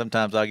there.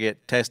 Sometimes I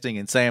get testing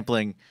and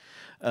sampling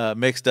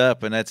mixed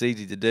up, and that's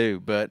easy to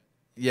do. But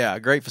yeah, a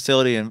great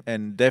facility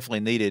and definitely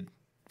needed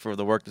for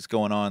the work that's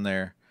going on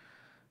there,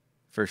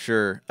 for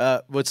sure.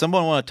 Would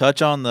someone want to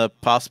touch on the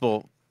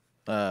possible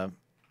the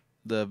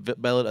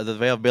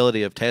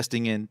availability of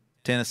testing in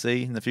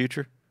Tennessee in the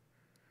future?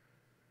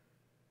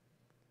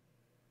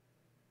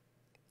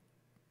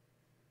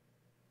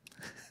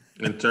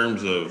 In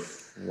terms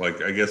of,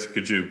 like, I guess,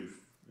 could you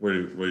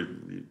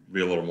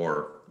be a little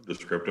more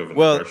descriptive in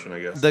the question, I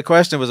guess? The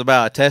question was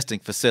about a testing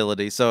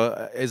facility.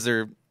 So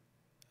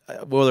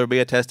will there be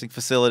a testing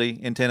facility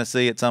in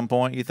Tennessee at some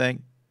point, you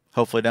think?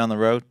 Hopefully down the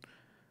road?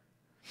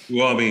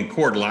 Well, I mean,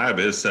 Cord Lab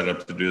is set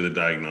up to do the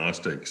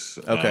diagnostics.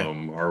 Okay.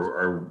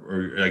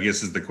 I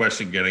guess, is the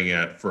question getting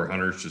at for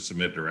hunters to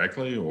submit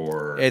directly,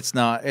 or? It's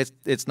not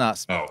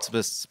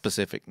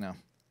specific, no.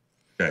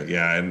 Okay,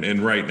 yeah,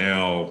 and right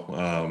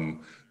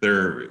now,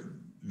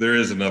 there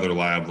is another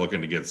lab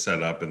looking to get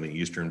set up in the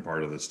eastern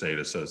part of the state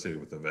associated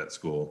with the vet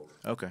school.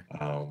 Okay.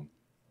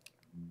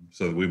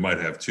 So we might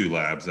have two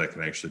labs that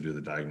can actually do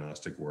the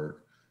diagnostic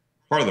work.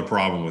 Part of the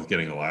problem with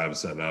getting a lab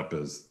set up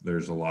is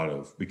there's a lot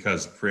of,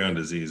 because prion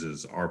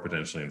diseases are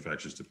potentially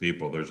infectious to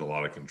people, there's a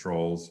lot of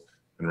controls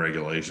and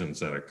regulations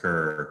that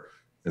occur.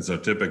 And so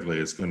typically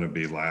it's going to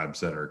be labs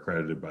that are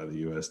accredited by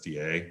the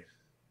USDA.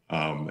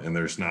 And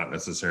there's not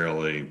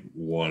necessarily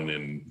one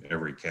in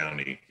every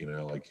county,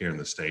 like here in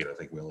the state, I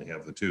think we only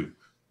have the two.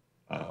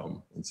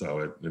 And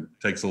so it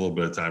takes a little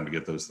bit of time to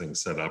get those things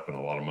set up and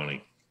a lot of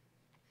money.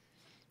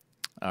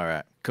 All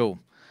right, cool.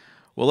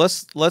 Well,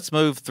 let's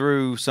move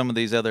through some of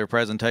these other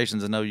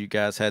presentations. I know you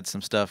guys had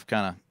some stuff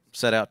kind of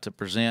set out to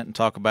present and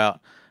talk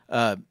about.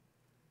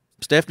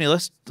 Stephanie,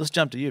 let's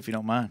jump to you if you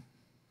don't mind.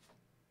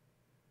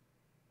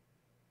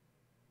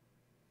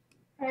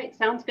 All right,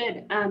 sounds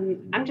good.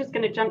 I'm just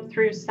going to jump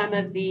through some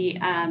of the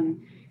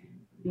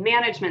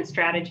management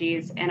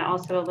strategies and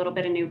also a little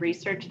bit of new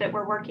research that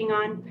we're working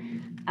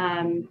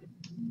on.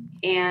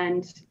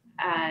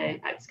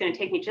 It's going to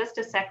take me just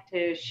a sec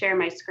to share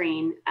my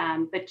screen.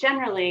 But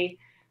generally,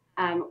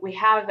 we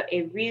have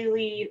a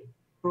really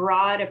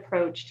broad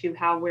approach to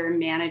how we're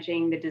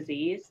managing the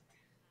disease,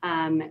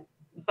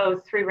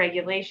 both through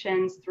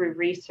regulations, through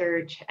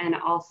research, and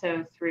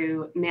also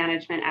through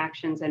management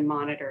actions and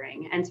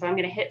monitoring. And so I'm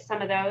going to hit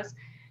some of those.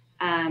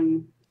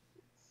 Let's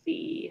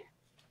see.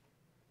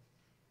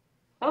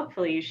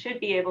 Hopefully you should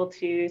be able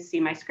to see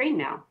my screen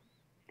now.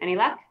 Any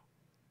luck?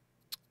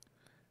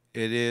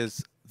 It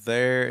is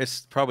there.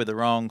 It's probably the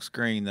wrong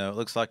screen though. It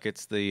looks like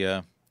it's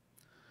the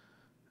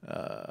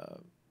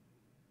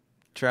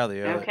try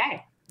the other.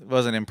 Okay. It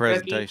wasn't in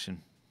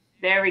presentation.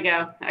 There we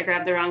go. I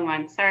grabbed the wrong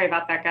one. Sorry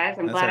about that, guys.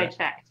 I'm glad I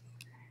checked.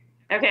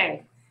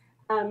 Okay.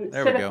 So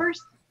the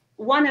first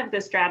one of the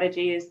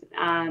strategies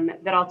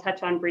that I'll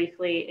touch on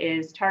briefly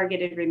is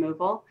targeted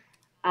removal.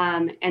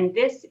 And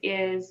this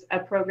is a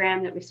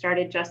program that we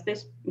started just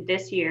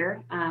this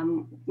year.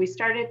 We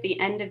started at the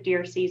end of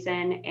deer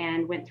season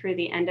and went through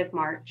the end of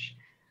March.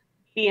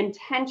 The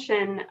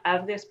intention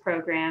of this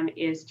program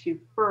is to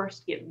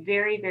first get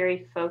very,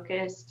 very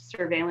focused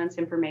surveillance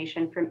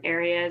information from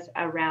areas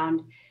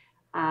around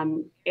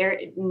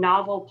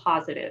novel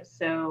positives.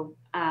 So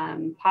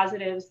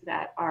positives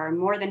that are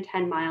more than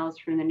 10 miles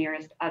from the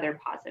nearest other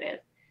positive.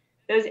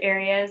 Those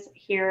areas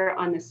here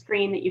on the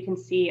screen that you can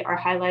see are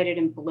highlighted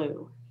in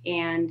blue.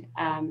 And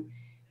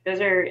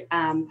those are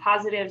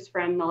positives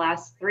from the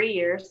last 3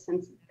 years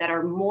that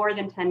are more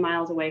than 10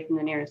 miles away from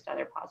the nearest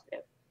other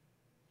positive.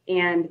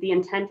 And the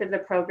intent of the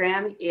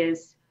program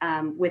is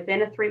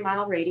within a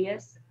 3-mile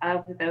radius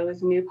of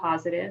those new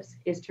positives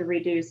is to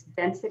reduce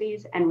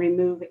densities and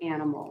remove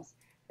animals.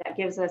 That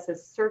gives us a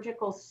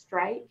surgical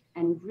strike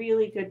and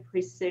really good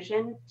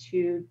precision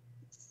to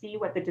see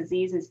what the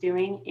disease is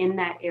doing in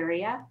that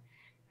area,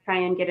 try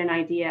and get an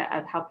idea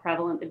of how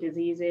prevalent the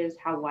disease is,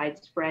 how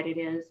widespread it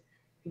is,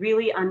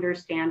 really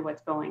understand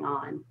what's going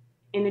on.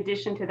 In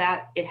addition to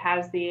that, it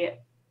has the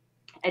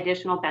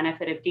additional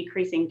benefit of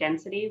decreasing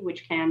density,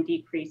 which can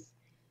decrease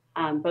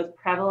both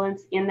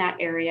prevalence in that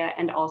area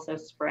and also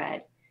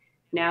spread.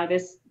 Now,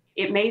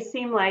 it may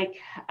seem like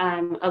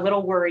a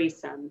little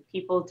worrisome.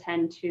 People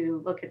tend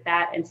to look at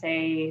that and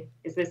say,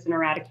 is this an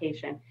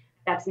eradication?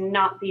 That's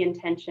not the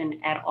intention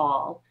at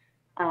all.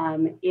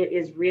 It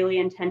is really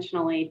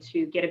intentionally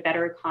to get a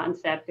better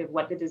concept of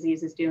what the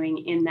disease is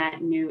doing in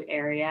that new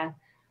area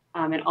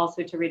and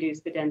also to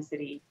reduce the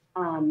density.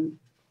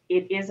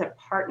 It is a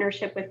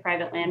partnership with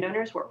private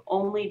landowners. We're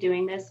only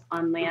doing this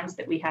on lands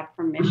that we have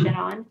permission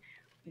on,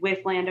 with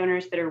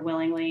landowners that are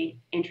willingly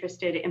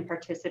interested in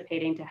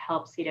participating to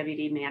help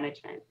CWD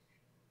management.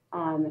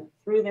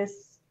 Through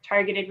this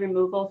targeted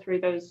removal, through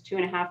those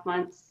 2.5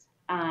 months,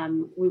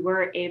 we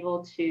were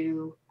able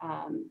to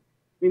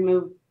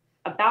remove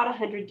about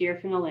 100 deer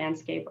from the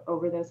landscape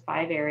over those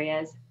 5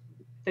 areas.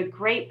 The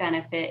great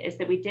benefit is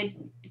that we did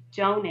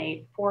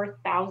donate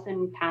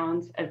 4,000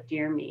 pounds of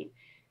deer meat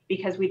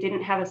because we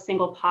didn't have a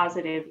single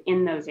positive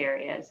in those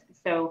areas.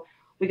 So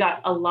we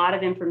got a lot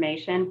of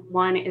information.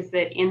 One is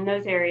that in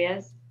those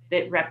areas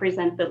that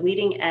represent the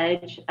leading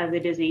edge of the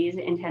disease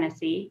in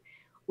Tennessee,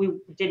 we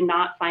did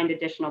not find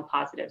additional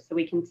positives. So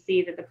we can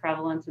see that the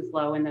prevalence is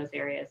low in those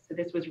areas. So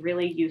this was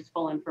really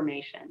useful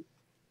information.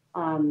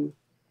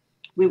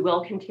 We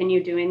will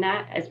continue doing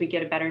that as we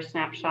get a better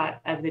snapshot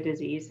of the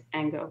disease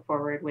and go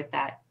forward with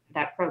that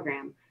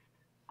program.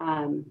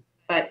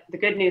 But the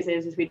good news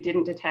is we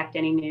didn't detect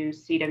any new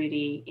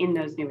CWD in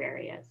those new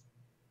areas.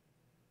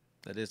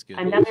 That is good.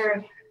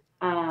 Another,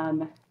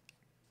 we're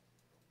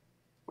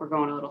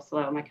going a little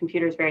slow. My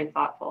computer is very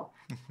thoughtful.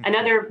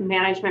 Another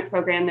management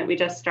program that we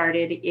just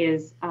started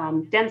is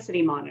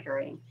density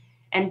monitoring.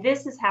 And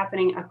this is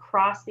happening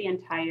across the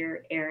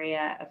entire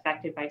area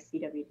affected by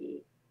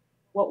CWD.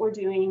 What we're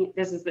doing,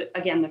 this is,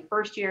 again, the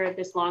first year of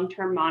this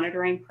long-term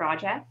monitoring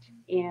project.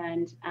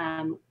 And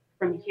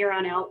from here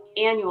on out,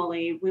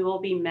 annually, we will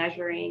be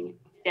measuring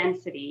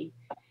density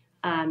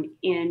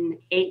in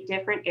 8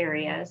 different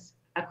areas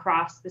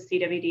across the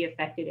CWD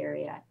affected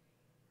area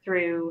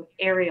through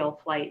aerial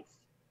flights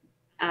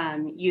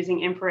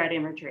using infrared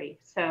imagery.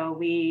 So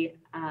we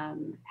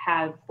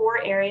have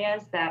 4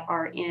 areas that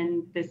are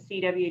in the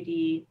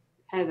CWD,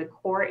 kind of the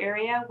core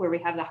area where we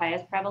have the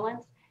highest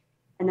prevalence.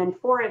 And then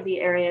 4 of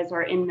the areas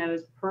are in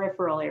those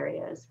peripheral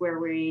areas where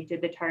we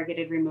did the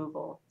targeted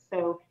removal.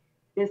 So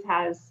this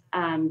has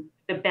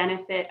the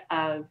benefit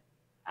of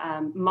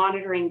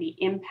monitoring the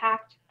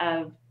impact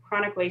of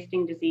chronic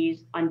wasting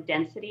disease on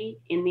density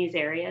in these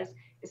areas,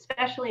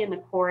 especially in the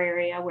core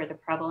area where the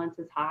prevalence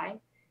is high.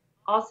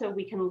 Also,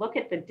 we can look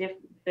at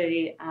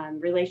the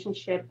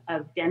relationship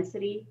of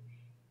density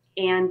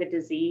and the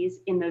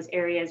disease in those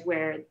areas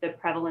where the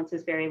prevalence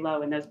is very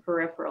low, in those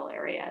peripheral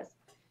areas.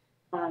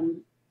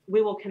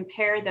 We will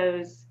compare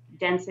those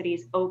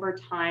densities over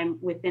time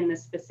within the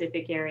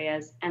specific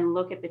areas and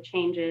look at the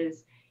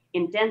changes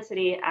in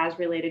density as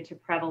related to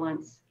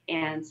prevalence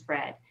and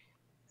spread.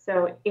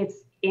 So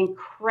it's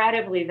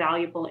incredibly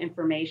valuable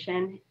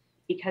information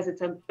because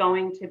it's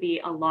going to be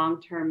a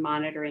long-term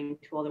monitoring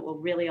tool that will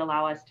really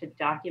allow us to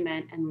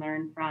document and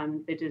learn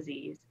from the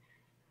disease.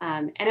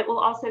 And it will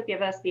also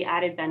give us the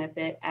added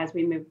benefit as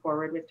we move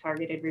forward with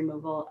targeted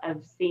removal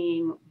of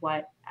seeing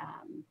what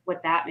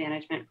that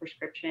management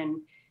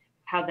prescription,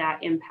 how that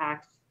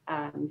impacts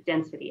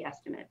density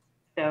estimates.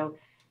 So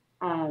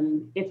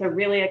it's a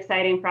really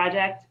exciting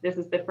project. This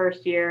is the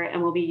first year, and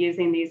we'll be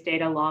using these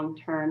data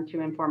long-term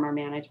to inform our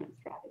management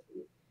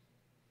strategies.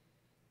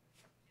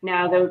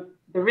 Now, the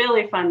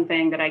really fun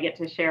thing that I get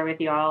to share with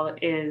you all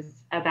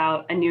is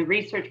about a new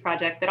research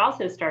project that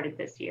also started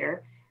this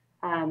year.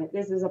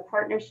 This is a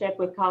partnership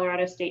with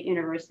Colorado State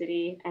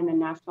University and the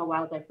National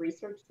Wildlife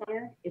Research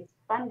Center. It's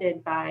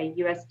funded by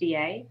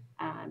USDA,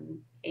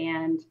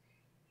 and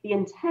the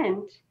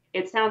intent,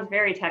 it sounds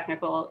very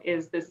technical,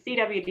 is the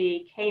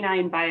CWD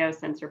Canine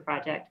Biosensor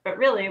Project. But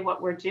really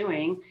what we're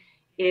doing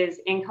is,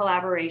 in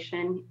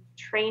collaboration,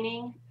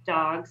 training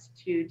dogs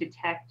to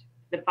detect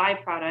the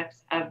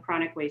byproducts of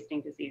chronic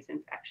wasting disease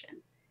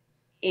infection.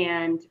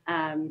 And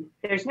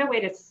there's no way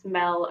to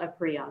smell a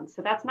prion.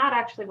 So that's not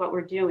actually what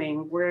we're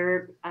doing.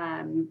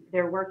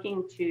 They're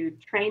working to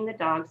train the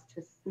dogs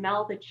to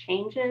smell the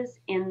changes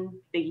in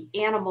the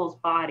animal's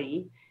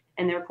body,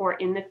 and therefore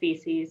in the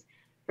feces,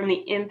 from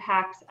the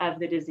impacts of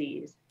the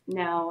disease.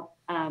 Now,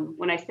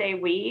 when I say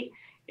we,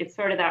 it's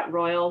sort of that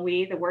royal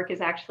we. The work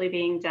is actually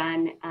being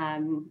done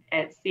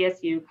at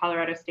CSU,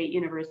 Colorado State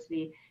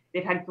University.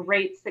 They've had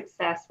great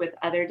success with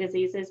other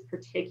diseases,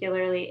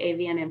 particularly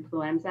avian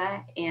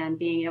influenza, and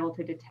being able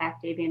to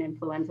detect avian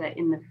influenza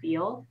in the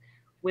field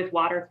with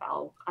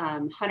waterfowl,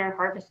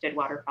 hunter-harvested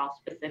waterfowl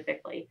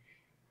specifically.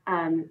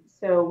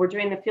 So we're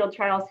doing the field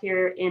trials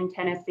here in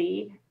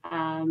Tennessee,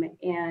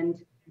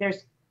 and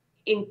there's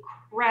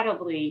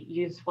incredibly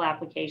useful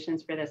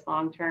applications for this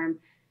long-term.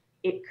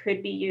 It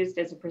could be used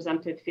as a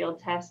presumptive field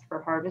test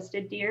for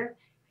harvested deer.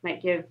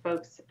 Might give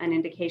folks an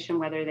indication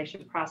whether they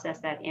should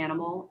process that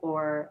animal,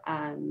 or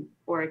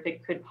if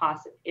it could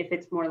if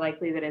it's more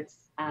likely that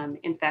it's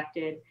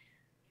infected.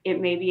 We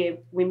may be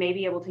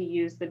able to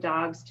use the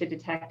dogs to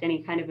detect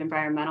any kind of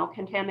environmental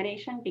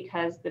contamination,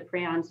 because the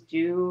prions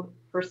do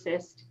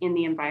persist in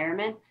the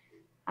environment.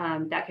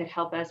 That could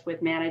help us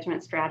with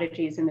management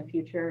strategies in the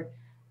future.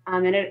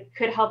 And it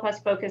could help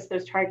us focus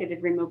those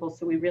targeted removals,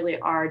 so we really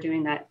are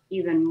doing that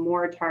even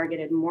more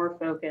targeted, more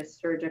focused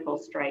surgical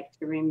strike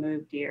to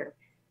remove deer.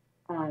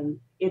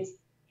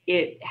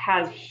 It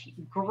has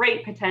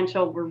great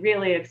potential. We're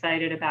really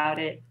excited about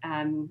it.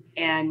 And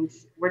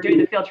we're doing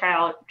the field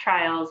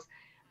trials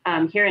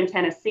here in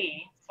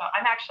Tennessee. So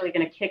I'm actually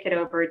going to kick it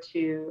over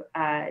to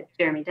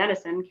Jeremy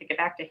Dennison, kick it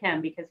back to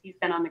him, because he's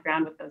been on the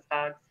ground with those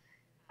dogs,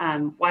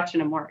 watching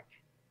them work.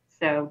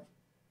 So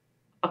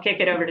I'll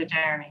kick it over to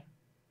Jeremy.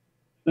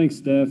 Thanks,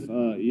 Steph.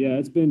 Yeah,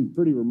 it's been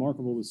pretty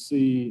remarkable to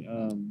see.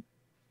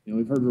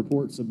 We've heard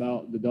reports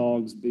about the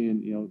dogs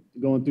being,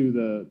 going through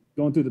the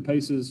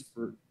paces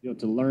for,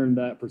 to learn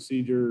that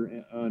procedure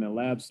in a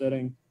lab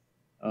setting.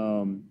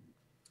 And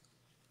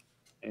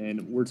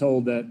we're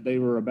told that they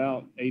were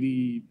about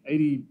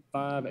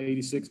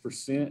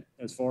 86%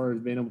 as far as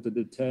being able to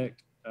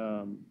detect,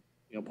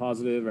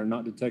 positive or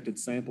not detected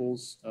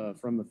samples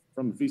from the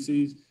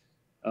feces.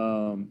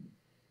 And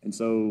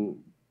so,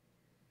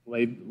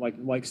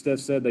 like Steph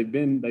said, they've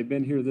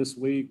been here this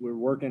week. We're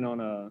working on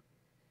a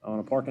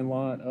parking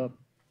lot up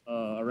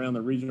around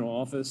the regional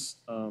office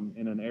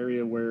in an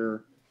area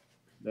where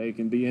they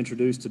can be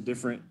introduced to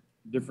different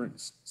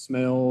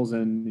smells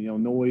and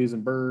noise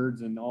and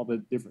birds and all the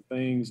different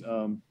things.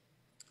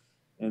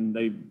 And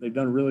they've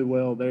done really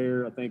well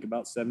there. I think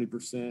about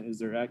 70% is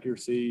their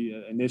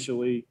accuracy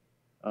initially,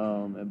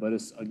 but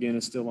it's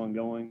still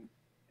ongoing.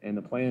 And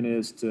the plan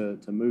is to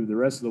move the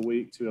rest of the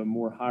week to a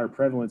more higher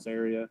prevalence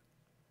area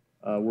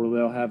where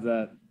they'll have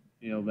that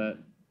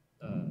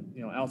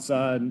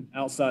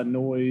outside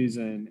noise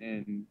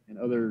and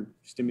other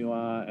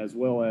stimuli, as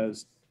well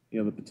as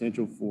the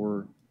potential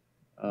for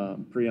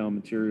prion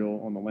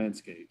material on the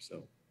landscape.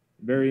 So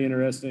very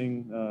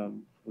interesting.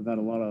 We've had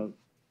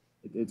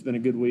it's been a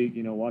good week,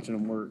 watching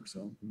them work.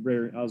 So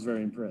I was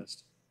very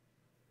impressed.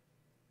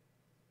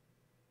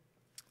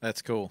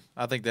 That's cool.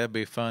 I think that'd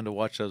be fun to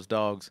watch those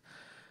dogs.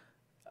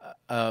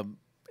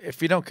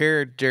 If you don't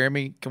care,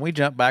 Jeremy, can we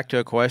jump back to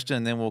a question,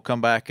 and then we'll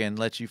come back and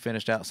let you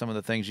finish out some of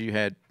the things you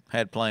had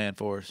planned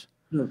for us?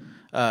 Sure.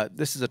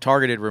 This is a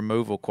targeted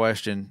removal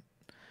question.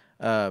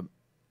 Are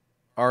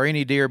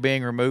any deer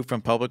being removed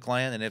from public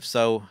land? And if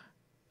so,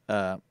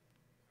 how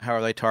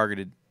are they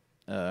targeted?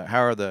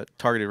 How are the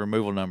targeted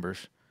removal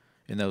numbers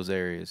in those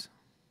areas?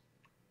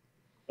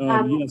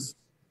 Yes.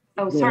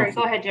 Oh, sorry.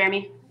 Go ahead,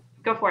 Jeremy.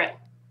 Go for it.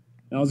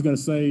 I was going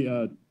to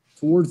say,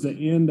 towards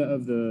the end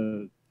of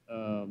the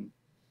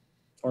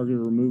targeted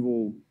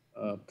removal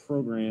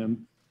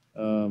program,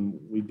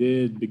 we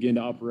did begin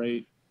to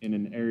operate in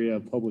an area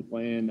of public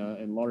land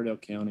in Lauderdale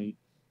County.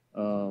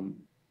 There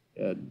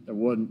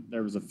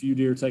was a few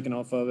deer taken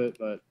off of it,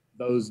 but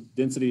those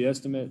density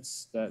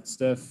estimates that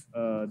Steph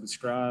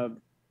described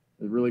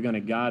are really going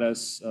to guide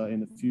us in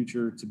the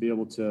future to be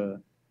able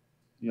to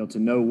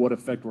know what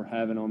effect we're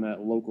having on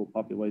that local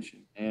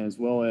population, as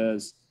well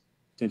as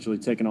potentially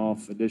taking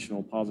off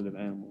additional positive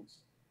animals.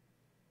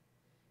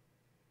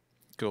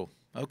 Cool.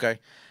 Okay.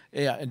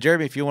 Yeah. And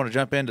Jeremy, if you want to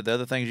jump into the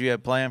other things you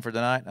have planned for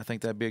tonight, I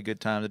think that'd be a good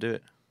time to do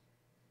it.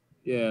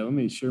 Yeah. Let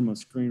me share my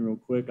screen real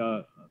quick.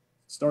 I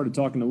started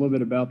talking a little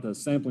bit about the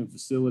sampling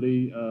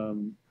facility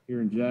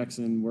here in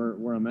Jackson,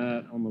 where I'm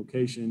at on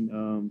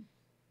location.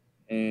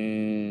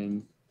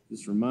 And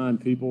just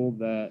remind people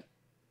that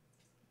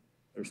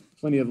there's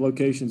plenty of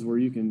locations where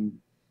you can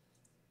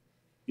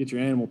get your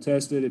animal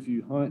tested if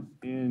you hunt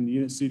in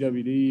Unit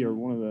CWD or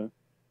one of the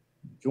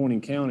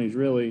adjoining counties,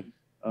 really.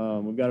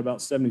 We've got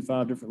about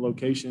 75 different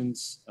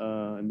locations,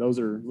 and those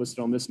are listed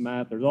on this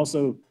map. There's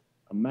also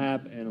a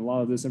map and a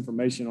lot of this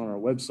information on our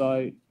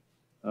website.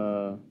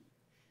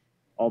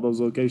 All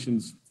those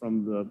locations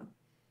from the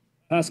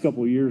past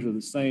couple of years are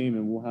the same,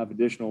 and we'll have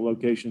additional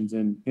locations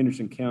in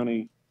Henderson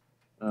County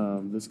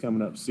this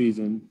coming up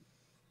season.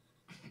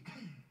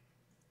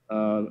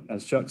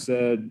 As Chuck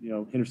said,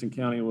 Henderson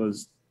County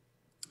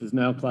is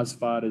now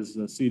classified as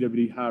a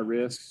CWD high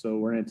risk, so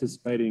we're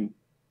anticipating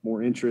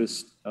more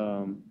interest,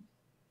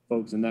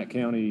 folks in that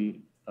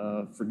county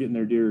for getting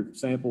their deer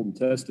sampled and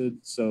tested.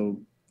 So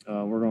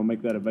we're going to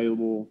make that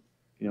available,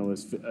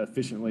 as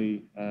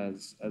efficiently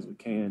as we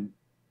can.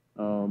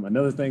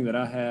 Another thing that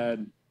I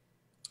had,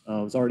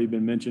 it's already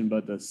been mentioned,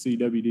 but the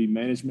CWD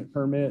management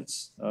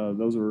permits,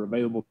 those are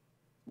available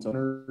to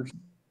owners.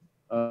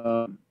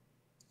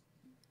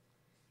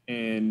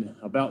 And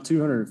about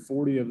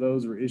 240 of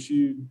those were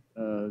issued.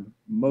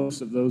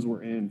 Most of those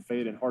were in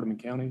Fayette and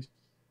Hardeman counties.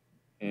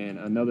 And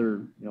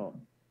another,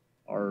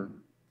 our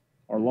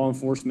law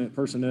enforcement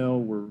personnel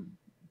were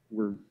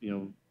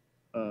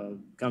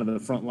kind of the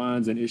front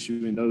lines in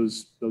issuing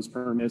those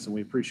permits, and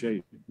we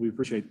appreciate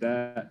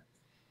that.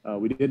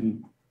 We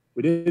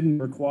didn't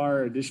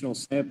require additional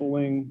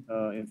sampling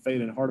in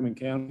Fayette and Hardeman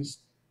counties.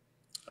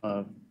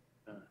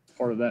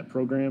 Part of that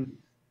program,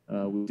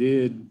 we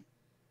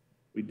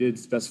did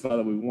specify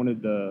that we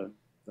wanted the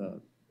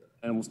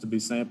animals to be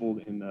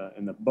sampled in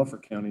the buffer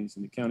counties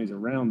and the counties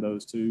around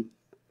those two.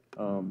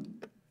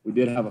 We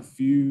did have a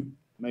few,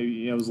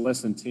 maybe it was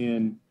less than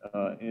 10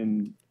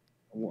 in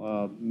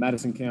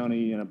Madison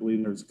County, and I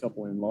believe there's a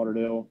couple in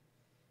Lauderdale.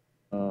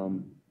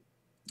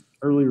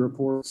 Early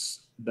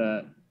reports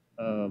that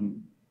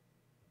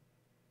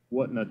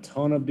wasn't a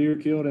ton of deer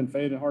killed in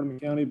Fayette and Hardeman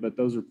County, but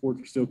those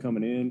reports are still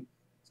coming in.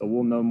 So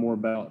we'll know more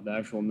about the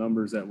actual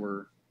numbers that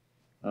were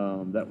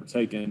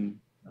taken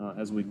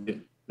as we get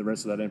the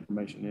rest of that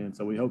information in.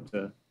 So we hope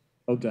to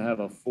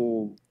have a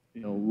full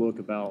look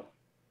about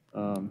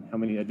how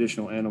many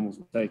additional animals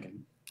were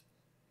taken.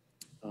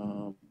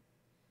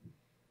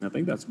 I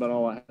think that's about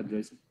all I had,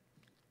 Jason.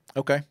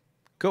 Okay,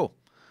 cool,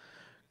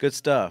 good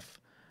stuff.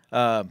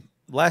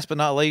 Last but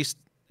not least,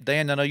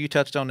 Dan, I know you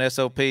touched on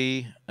SOP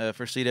for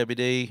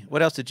CWD.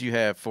 What else did you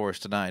have for us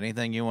tonight?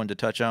 Anything you wanted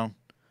to touch on?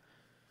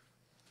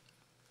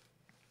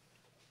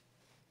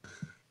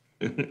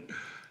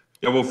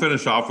 Yeah, we'll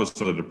finish off with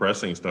some of the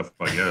depressing stuff,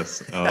 I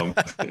guess.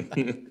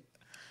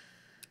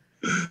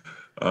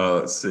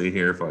 Let's see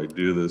here if I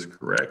do this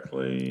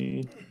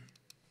correctly.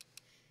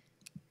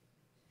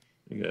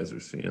 You guys are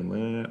seeing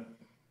that?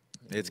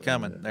 It's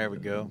coming. There we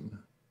go.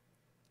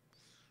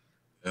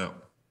 Yeah.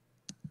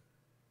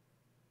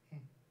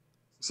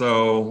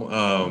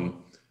 So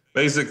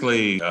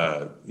basically,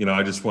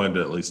 I just wanted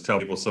to at least tell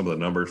people some of the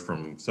numbers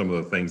from some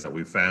of the things that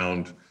we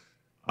found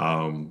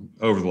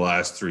over the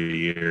last 3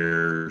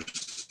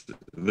 years.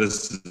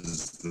 This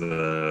is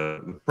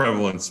the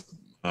prevalence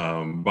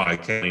by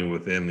county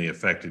within the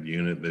affected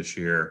unit this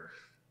year.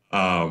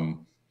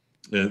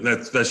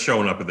 That's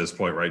showing up at this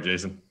point, right,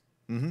 Jason?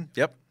 Mm-hmm.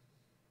 Yep.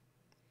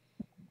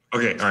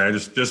 Okay. All right.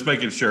 Just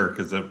making sure,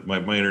 because my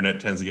internet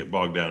tends to get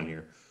bogged down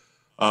here.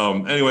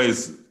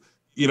 Anyways,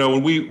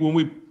 when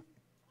we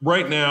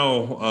right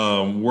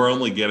now we're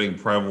only getting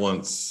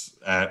prevalence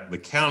at the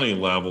county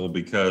level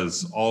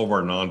because all of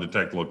our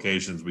non-detect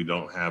locations, we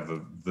don't have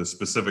the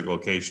specific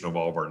location of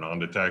all of our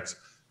non-detects.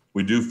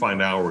 We do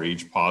find out where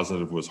each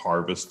positive was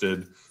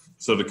harvested.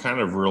 So to kind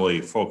of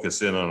really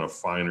focus in on a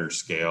finer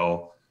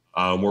scale,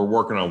 we're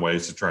working on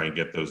ways to try and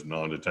get those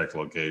non-detect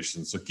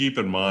locations. So keep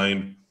in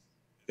mind,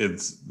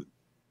 it's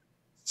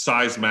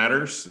size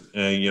matters.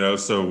 And,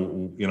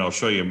 so, I'll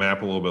show you a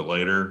map a little bit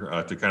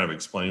later to kind of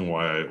explain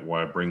why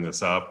I bring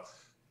this up.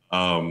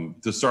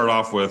 To start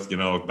off with,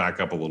 back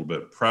up a little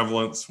bit,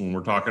 prevalence, when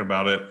we're talking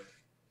about it,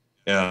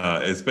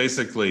 it's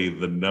basically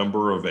the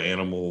number of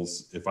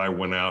animals. If I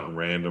went out and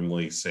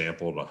randomly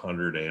sampled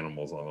 100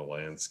 animals on a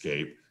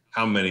landscape,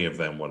 how many of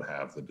them would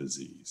have the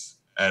disease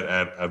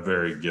at a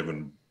very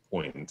given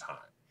point in time?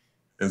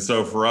 And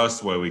so for us,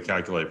 the way we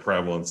calculate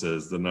prevalence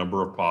is the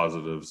number of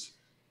positives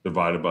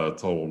divided by the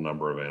total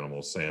number of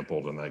animals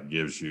sampled, and that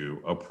gives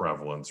you a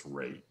prevalence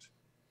rate.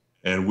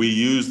 And we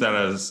use that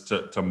as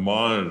to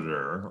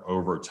monitor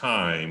over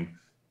time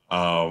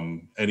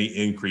any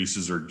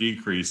increases or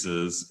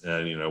decreases,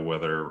 and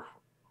whether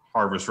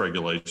harvest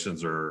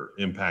regulations are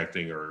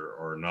impacting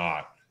or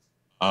not.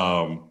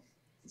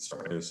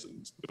 Sorry, this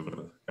is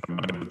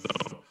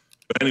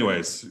but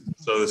anyways,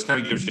 so this kind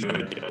of gives you an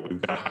idea.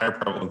 We've got higher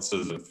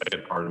prevalences in Fayette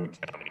and Hardeman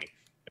County,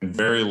 and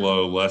very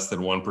low, less than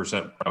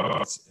 1%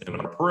 prevalence in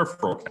our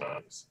peripheral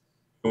counties.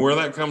 And where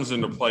that comes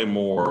into play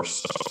more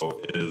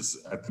so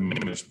is at the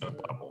management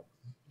level.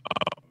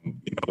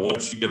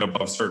 Once you get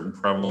above certain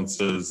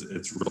prevalences,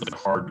 it's really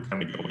hard to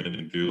kind of go in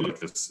and do,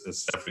 like as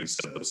Stephanie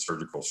said, the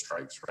surgical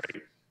strikes,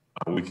 right?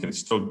 We can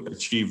still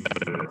achieve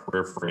that in our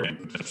periphery and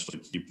potentially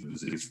keep the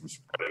disease from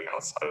spreading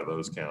outside of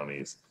those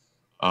counties.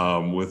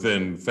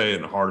 Within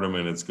Fayette and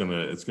Hardeman, it's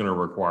gonna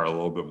require a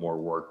little bit more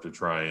work to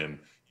try and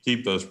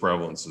keep those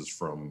prevalences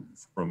from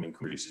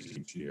increasing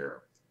each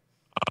year.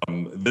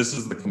 This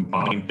is the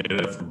combined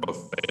data for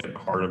both Fayette and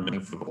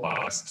Hardeman for the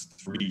last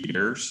 3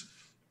 years.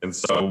 And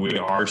so we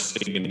are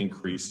seeing an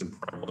increase in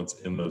prevalence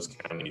in those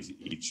counties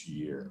each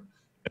year.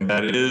 And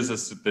that is a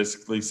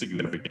statistically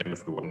significant,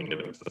 if we want to get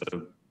into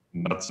the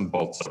nuts and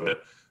bolts of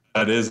it,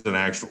 that is an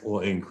actual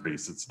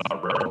increase. It's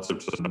not relative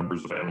to the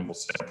numbers of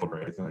animals sampled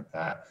or anything like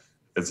that.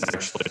 It's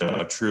actually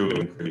a true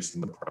increase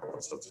in the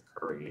prevalence that's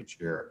occurring each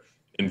year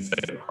in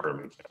Fayette and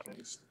Hardeman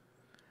counties.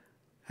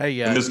 Hey,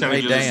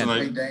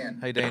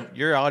 Dan,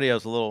 your audio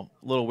is a little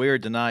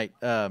weird tonight,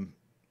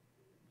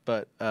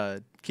 but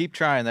keep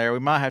trying there. We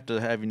might have to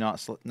have you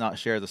not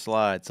share the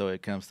slide so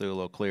it comes through a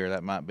little clearer.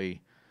 That might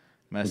be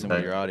messing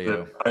with your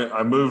audio.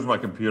 I moved my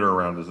computer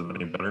around. Is it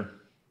any better?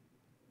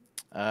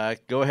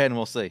 Go ahead and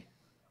we'll see.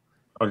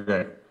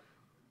 Okay.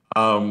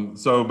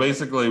 So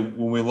basically,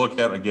 when we look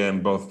at,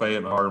 again, both Fayette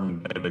and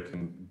Hardeman data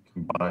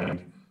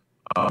combined,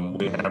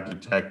 we have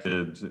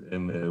detected,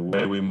 in the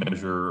way we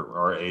measure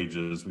our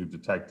ages, we've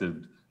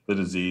detected the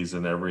disease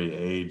in every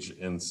age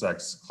and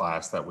sex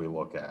class that we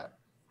look at.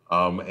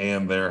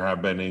 And there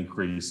have been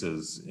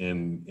increases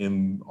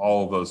in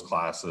all of those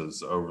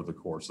classes over the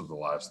course of the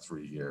last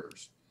 3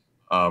 years.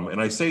 And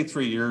I say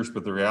 3 years,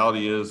 but the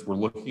reality is we're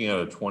looking at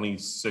a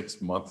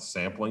 26-month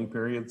sampling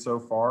period so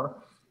far,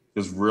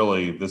 because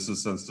really this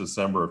is since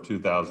December of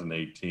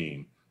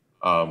 2018.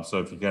 So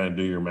if you kind of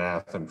do your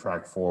math and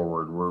track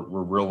forward,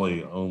 we're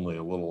really only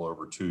a little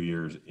over 2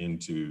 years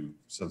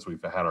since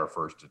we've had our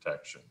first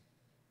detection.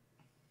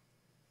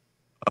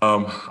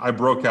 I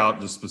broke out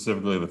just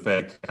specifically the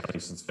Fayette County,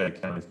 since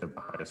Fayette County's got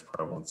the highest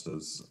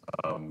prevalences.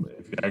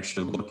 If you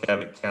actually look at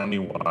it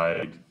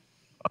countywide,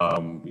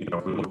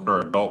 if we look at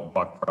our adult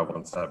buck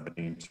prevalence, that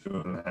being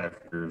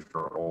 2.5 years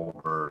or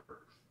older,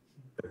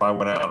 if I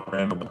went out and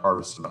randomly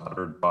harvested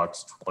 100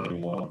 bucks,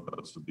 21 of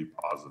those would be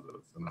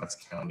positive, and that's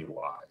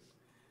countywide.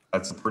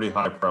 That's a pretty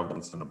high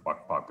prevalence in a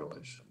buck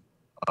population.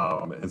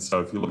 And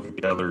so if you look at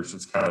the others,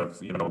 it's kind of,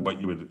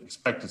 what you would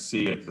expect to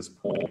see at this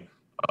point.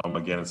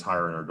 Again, it's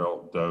higher in our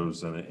adult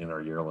does and in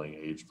our yearling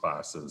age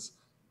classes.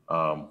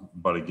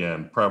 But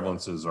again,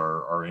 prevalences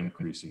are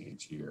increasing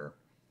each year.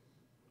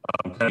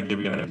 Kind of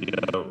give you an idea,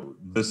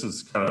 this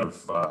is kind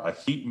of a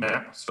heat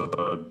map. So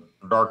the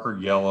darker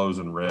yellows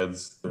and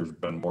reds, there's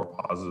been more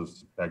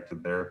positives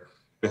detected there.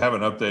 We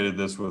haven't updated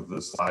this with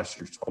this last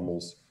year's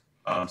totals.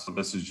 So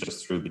this is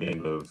just through the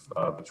end of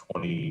the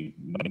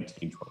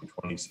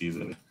 2019-2020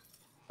 season.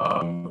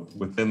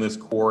 Within this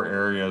core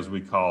area, as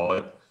we call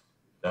it,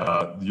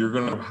 you're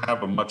going to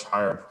have a much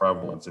higher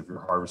prevalence if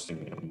you're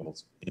harvesting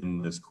animals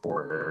in this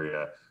core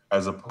area,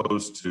 as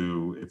opposed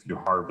to if you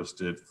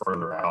harvest it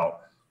further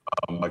out,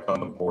 like on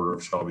the border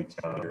of Shelby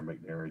County or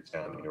McNairy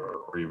County,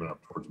 or even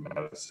up towards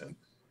Madison.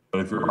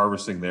 But if you're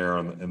harvesting there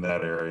in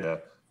that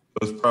area,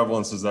 those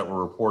prevalences that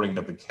we're reporting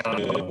at the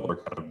county level are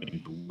kind of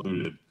being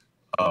diluted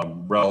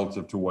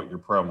relative to what your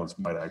prevalence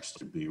might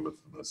actually be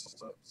within this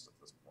list at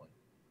this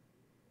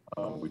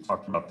point. We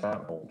talked about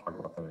that. I won't talk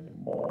about that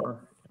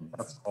anymore.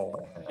 That's all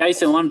I have.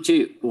 Jason, why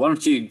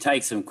don't you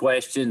take some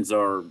questions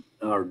or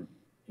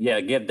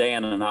give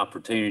Dan an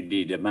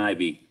opportunity to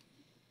maybe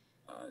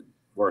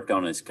work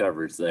on his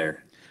coverage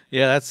there.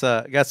 Yeah, that's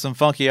got some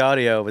funky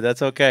audio, but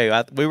that's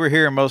okay. We were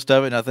hearing most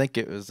of it, and I think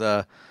it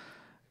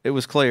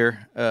was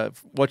clear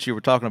what you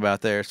were talking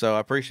about there. So I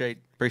appreciate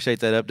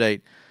that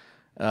update.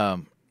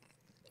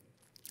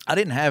 I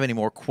didn't have any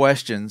more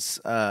questions.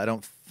 I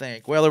don't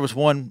think. Well, there was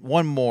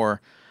one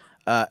more.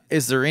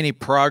 Is there any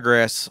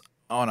progress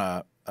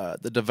on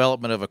the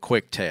development of a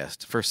quick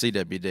test for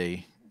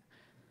CWD?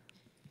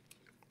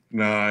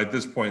 No, at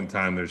this point in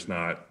time, there's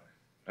not.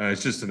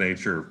 It's just the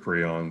nature of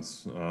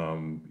prions.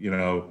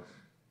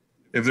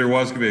 If there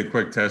was going to be a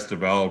quick test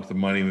developed, the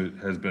money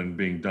has been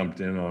being dumped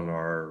in on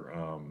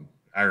our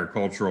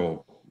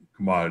agricultural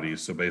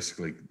commodities. So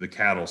basically the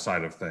cattle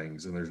side of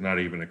things, and there's not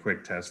even a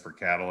quick test for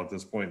cattle at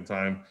this point in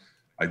time.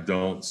 I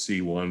don't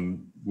see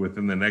one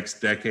within the next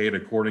decade,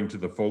 according to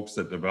the folks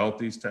that develop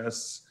these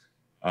tests.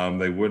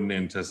 They wouldn't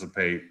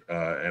anticipate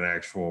an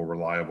actual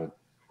reliable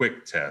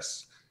quick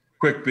test,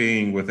 quick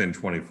being within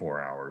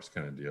 24 hours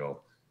kind of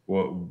deal.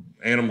 Well,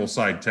 animal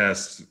side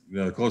tests,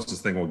 the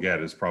closest thing we'll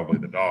get is probably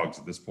the dogs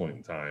at this point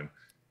in time,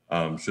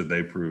 should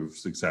they prove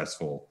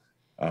successful.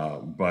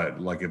 But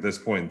like at this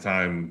point in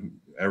time,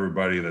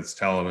 everybody that's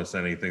telling us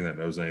anything that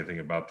knows anything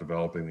about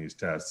developing these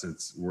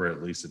tests, we're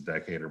at least a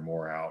decade or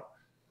more out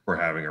for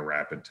having a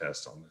rapid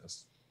test on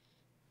this.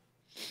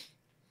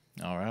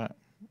 All right.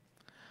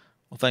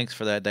 Well, thanks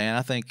for that, Dan.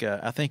 I think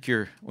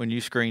when you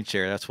screen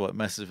share, that's what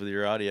messes with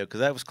your audio, because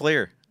that was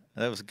clear.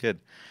 That was good.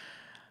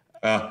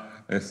 I'm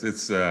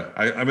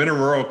in a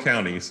rural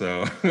county,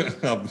 so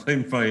I'll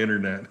blame my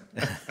internet.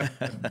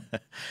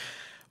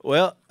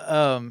 Well,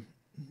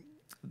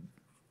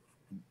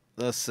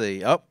 let's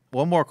see. Oh,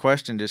 one more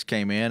question just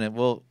came in, and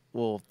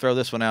we'll throw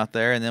this one out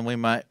there, and then we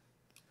might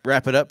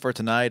wrap it up for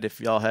tonight if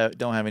y'all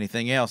don't have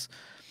anything else.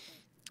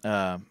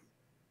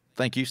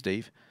 Thank you,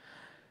 Steve.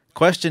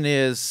 Question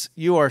is,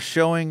 you are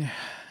showing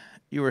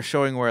you were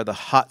showing where the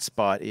hot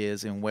spot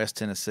is in West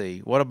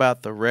Tennessee. What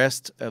about the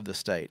rest of the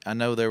state? I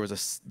know there is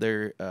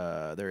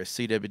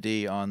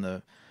CWD on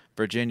the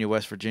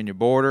West Virginia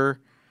border.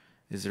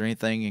 Is there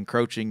anything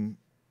encroaching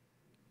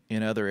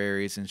in other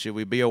areas, and should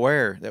we be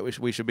aware that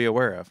we should be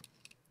aware of?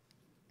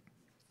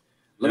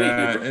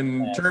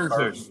 In terms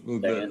of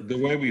the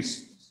way we,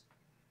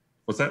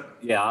 what's that?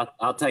 Yeah,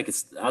 I'll take a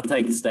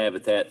stab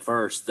at that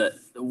first. That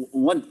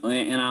one,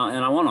 and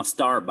I want to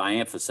start by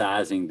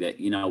emphasizing that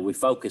we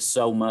focus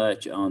so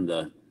much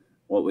on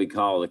what we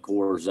call the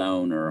core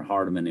zone, or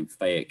Hardeman and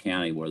Fayette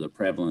County, where the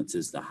prevalence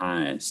is the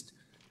highest,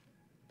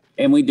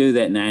 and we do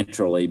that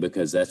naturally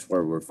because that's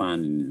where we're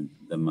finding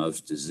the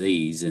most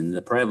disease, and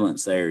the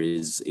prevalence there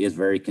is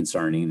very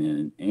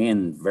concerning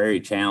and very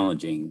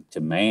challenging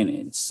to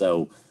manage.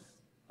 So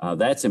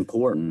that's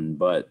important,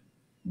 but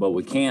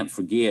we can't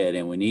forget,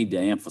 and we need to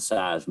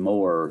emphasize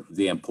more,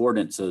 the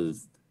importance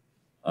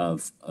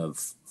of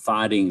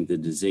fighting the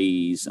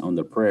disease on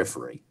the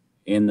periphery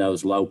in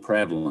those low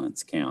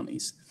prevalence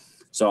counties.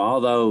 So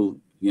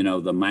although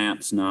the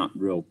map's not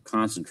real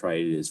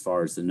concentrated as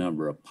far as the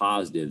number of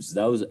positives,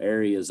 those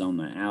areas on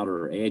the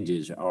outer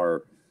edges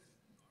are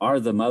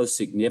the most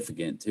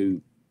significant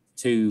to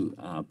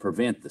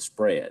prevent the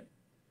spread.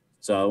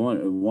 So I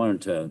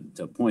wanted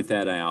to point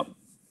that out.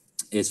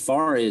 As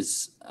far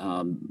as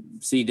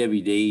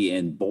CWD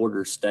and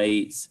border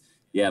states,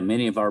 yeah,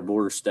 many of our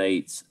border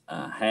states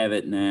have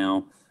it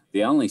now.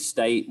 The only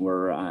state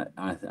where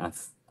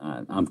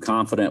I'm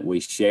confident we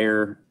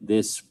share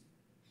this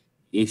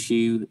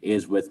issue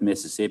is with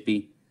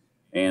Mississippi,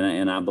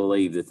 and I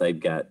believe that they've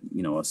got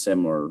a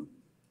similar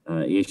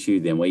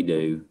issue than we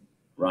do,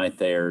 right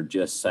there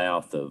just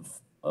south of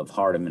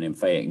Hardeman and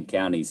Fayette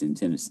counties in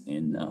Tennessee,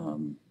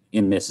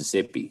 in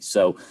Mississippi.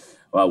 So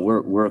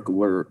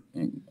we're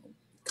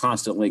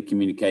constantly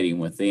communicating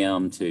with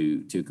them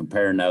to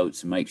compare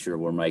notes and make sure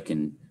we're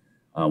making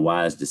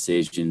wise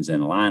decisions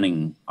and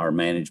aligning our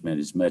management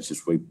as much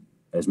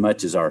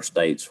as our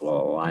states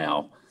will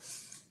allow.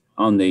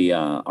 On the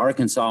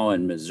Arkansas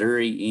and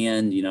Missouri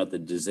end, the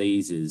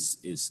disease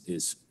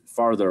is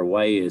farther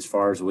away as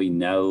far as we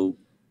know.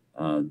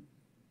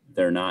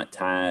 They're not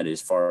tied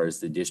as far as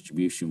the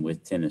distribution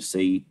with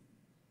Tennessee.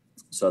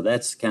 So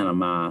that's kind of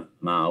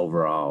my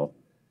overall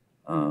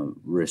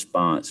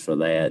response for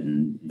that.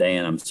 And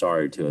Dan, I'm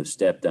sorry to have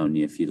stepped on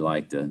you. If you'd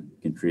like to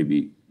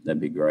contribute,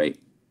 that'd be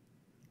great.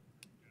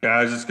 Yeah,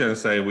 I was just going to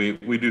say we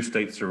do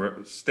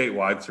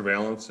statewide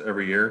surveillance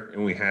every year,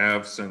 and we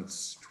have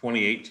since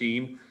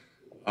 2018.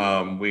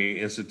 We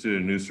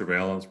instituted a new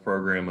surveillance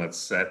program that's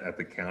set at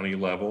the county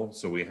level.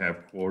 So we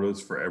have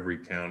quotas for every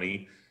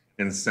county.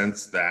 And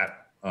since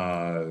that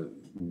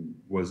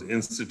was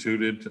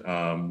instituted,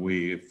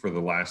 for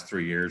the last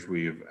 3 years,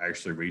 we've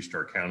actually reached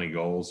our county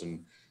goals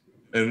and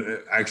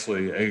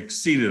actually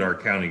exceeded our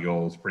county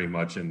goals pretty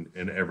much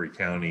in every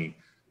county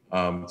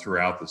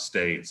throughout the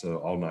state. So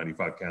all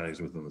 95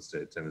 counties within the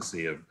state of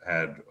Tennessee have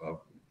had a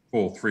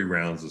full 3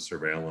 rounds of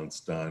surveillance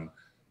done.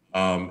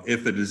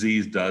 If the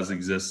disease does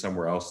exist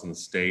somewhere else in the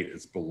state,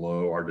 it's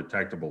below our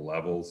detectable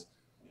levels.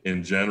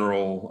 In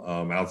general,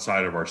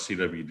 outside of our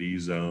CWD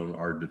zone,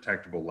 our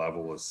detectable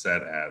level is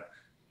set at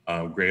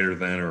greater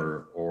than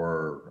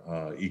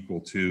or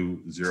equal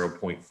to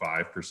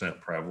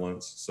 0.5%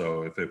 prevalence.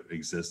 So if it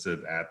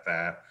existed at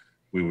that,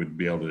 we would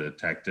be able to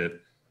detect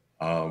it.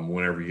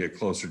 Whenever you get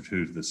closer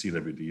to the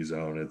CWD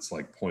zone, it's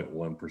like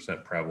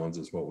 0.1% prevalence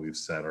is what we've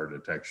set our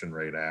detection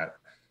rate at.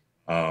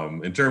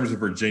 In terms of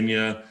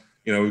Virginia,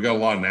 we've got a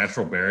lot of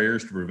natural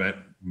barriers to prevent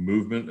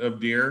movement of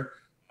deer.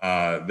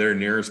 Their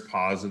nearest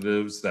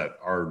positives that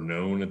are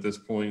known at this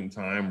point in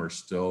time are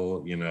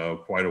still,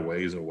 quite a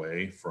ways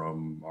away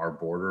from our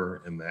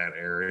border in that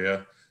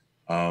area.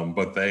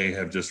 But they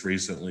have just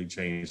recently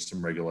changed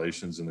some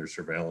regulations in their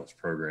surveillance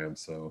program.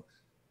 So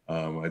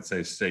I'd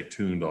say stay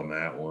tuned on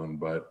that one.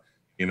 But,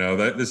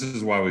 this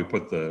is why we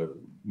put the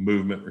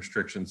movement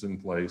restrictions in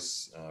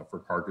place for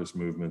carcass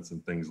movements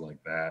and things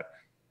like that.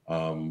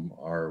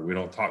 We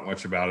don't talk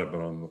much about it, but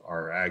on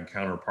our ag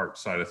counterpart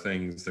side of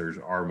things, there's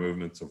our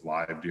movements of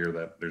live deer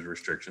that there's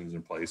restrictions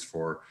in place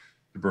to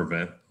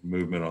prevent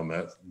movement on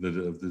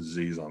the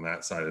disease on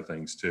that side of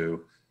things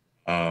too.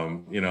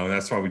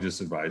 That's why we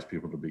just advise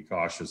people to be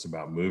cautious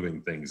about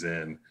moving things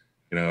in.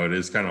 It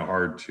is kind of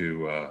hard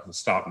to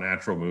stop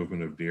natural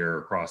movement of deer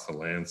across the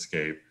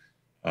landscape.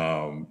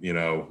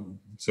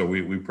 So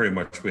we pretty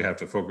much, we have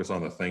to focus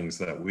on the things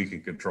that we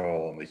can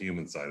control on the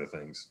human side of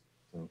things.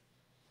 So.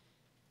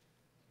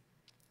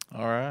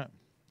 All right.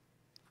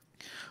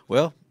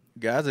 Well,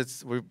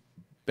 guys, we've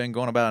been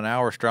going about an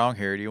hour strong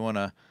here. Do you want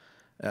to,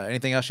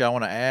 anything else y'all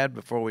want to add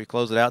before we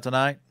close it out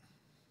tonight?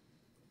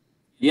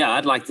 Yeah,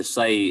 I'd like to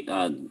say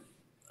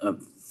a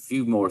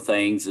few more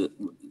things.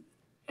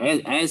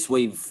 As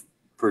we've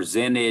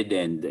presented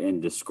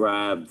and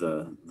described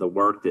the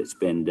work that's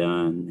been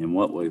done and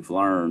what we've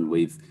learned,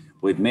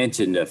 we've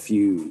mentioned a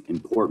few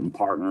important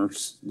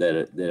partners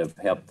that have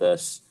helped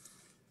us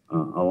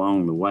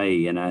along the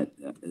way. And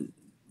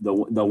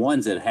the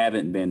ones that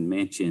haven't been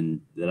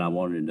mentioned that I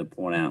wanted to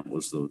point out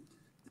was the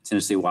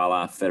Tennessee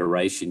Wildlife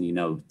Federation, you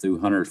know, through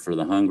Hunters for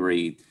the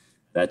Hungry.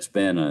 That's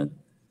been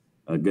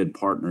a good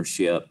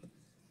partnership,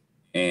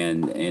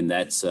 and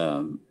that's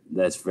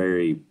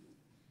very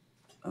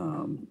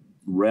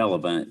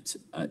relevant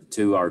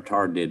to our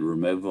targeted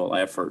removal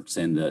efforts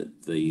and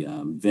the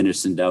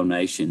venison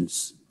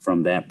donations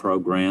from that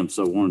program.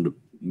 So I wanted to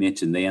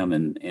mention them,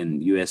 and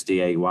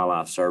USDA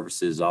Wildlife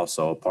Services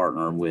also a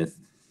partner with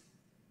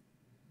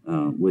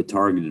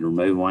targeted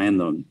removal and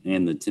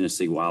the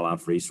Tennessee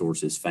Wildlife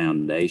Resources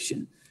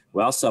Foundation.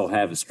 We also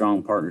have a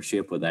strong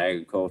partnership with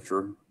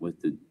agriculture,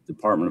 with the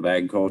Department of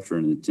Agriculture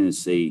and the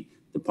Tennessee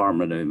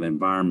Department of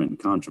Environment and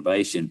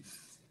Conservation,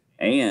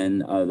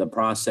 and the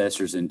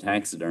processors and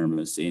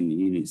taxidermists in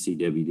Unit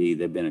CWD.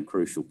 They've been a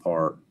crucial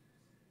part.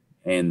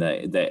 And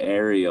the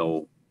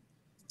aerial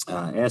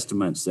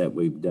estimates that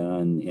we've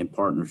done in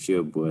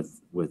partnership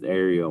with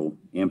aerial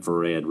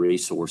infrared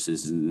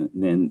resources, and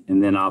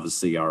then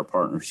obviously our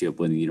partnership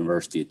with the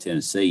University of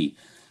Tennessee.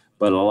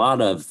 But a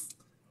lot of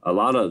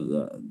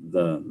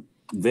the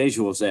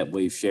visuals that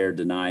we've shared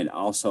tonight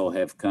also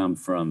have come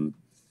from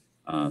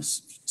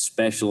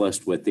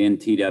specialists within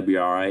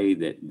TWRA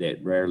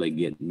that rarely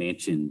get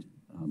mentioned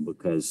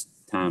because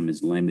time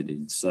is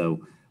limited.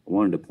 So I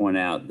wanted to point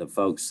out the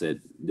folks that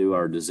do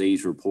our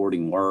disease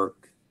reporting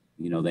work.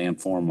 You know, they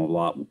inform a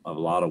lot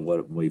of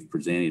what we've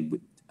presented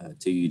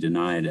to you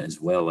tonight,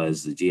 as well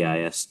as the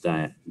GIS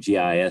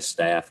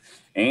staff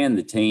and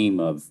the team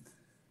of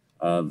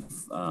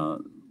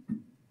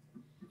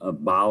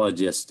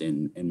biologists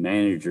and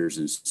managers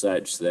and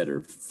such that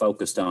are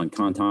focused on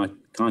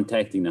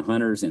contacting the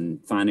hunters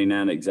and finding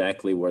out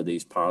exactly where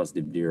these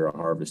positive deer are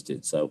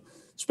harvested. So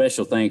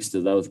special thanks to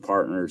those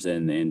partners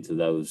and to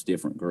those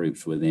different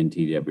groups within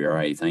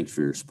TWRA. Thanks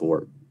for your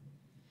support.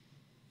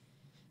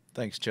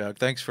 Thanks, Chuck.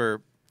 Thanks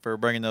for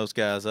bringing those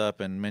guys up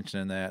and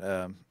mentioning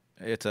that.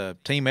 It's a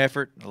team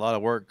effort. A lot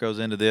of work goes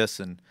into this,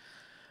 and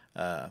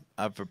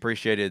I've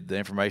appreciated the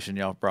information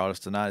y'all brought us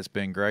tonight. It's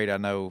been great. I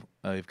know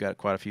you've got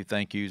quite a few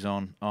thank yous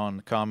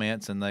on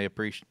comments, and they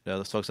appreciate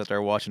the folks out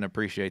there watching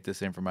appreciate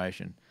this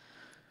information.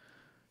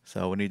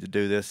 So we need to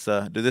do this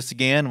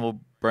again. We'll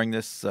bring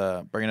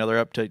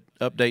another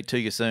update to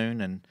you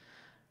soon, and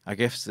I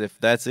guess if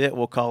that's it,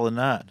 we'll call it a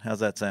night.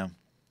 How's that sound?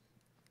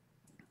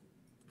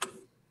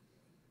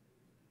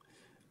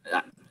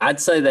 I'd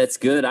say that's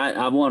good.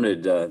 I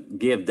wanted to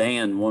give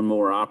Dan one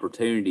more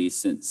opportunity,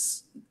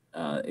 since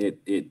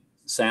it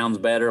sounds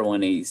better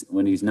when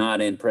he's not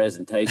in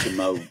presentation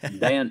mode.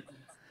 Dan,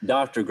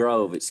 Dr.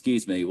 Grove,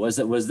 excuse me, was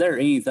there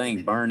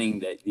anything burning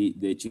that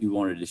you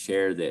wanted to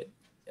share that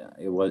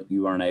you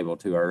weren't able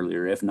to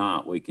earlier? If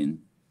not, we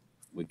can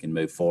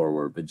move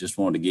forward. But just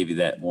wanted to give you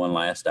that one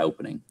last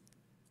opening.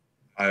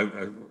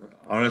 I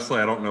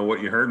honestly, I don't know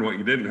what you heard and what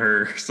you didn't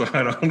hear, so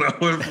I don't know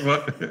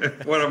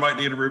what I might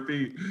need to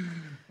repeat.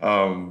 You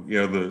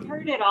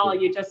heard it all.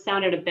 You just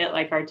sounded a bit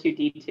like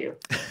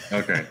R2D2.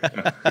 Okay.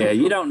 Yeah,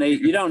 you don't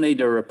need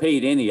to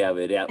repeat any of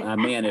it. I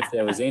mean, if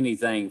there was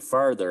anything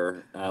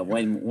further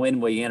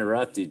when we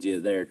interrupted you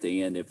there at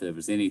the end, if there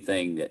was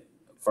anything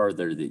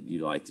further that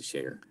you'd like to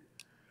share.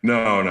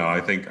 No.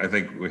 I think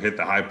we hit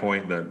the high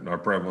point that our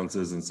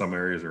prevalences in some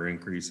areas are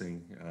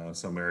increasing.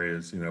 Some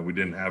areas, we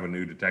didn't have a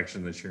new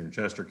detection this year in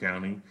Chester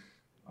County.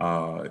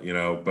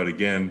 But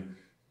again,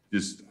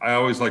 I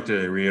always like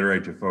to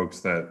reiterate to folks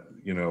that,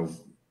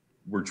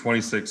 we're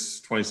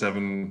 26,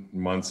 27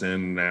 months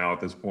in now at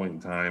this point in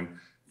time.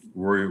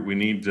 We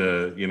need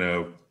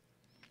to,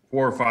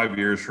 4 or 5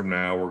 years from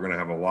now, we're going to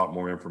have a lot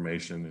more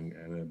information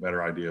and a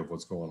better idea of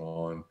what's going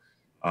on.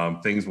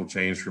 Things will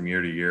change from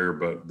year to year,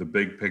 but the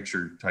big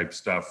picture type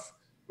stuff,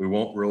 we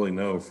won't really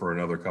know for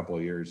another couple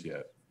of years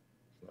yet.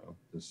 So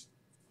just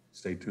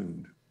stay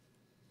tuned.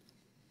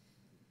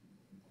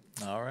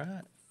 All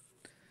right.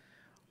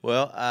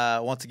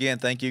 Well, once again,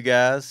 thank you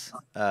guys.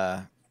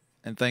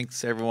 And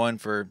thanks everyone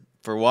for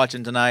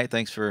watching tonight.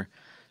 Thanks for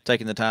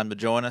taking the time to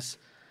join us.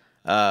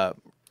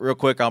 Real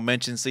quick, I'll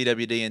mention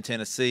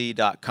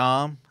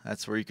CWDintennessee.com.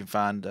 That's where you can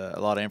find a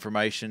lot of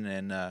information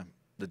and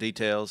the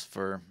details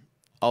for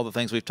all the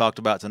things we've talked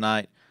about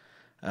tonight.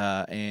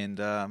 And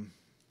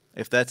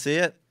if that's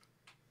it,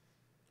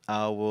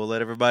 I will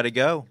let everybody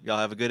go. Y'all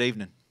have a good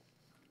evening.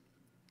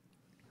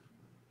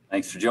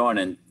 Thanks for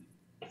joining.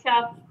 Thanks,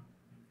 Al.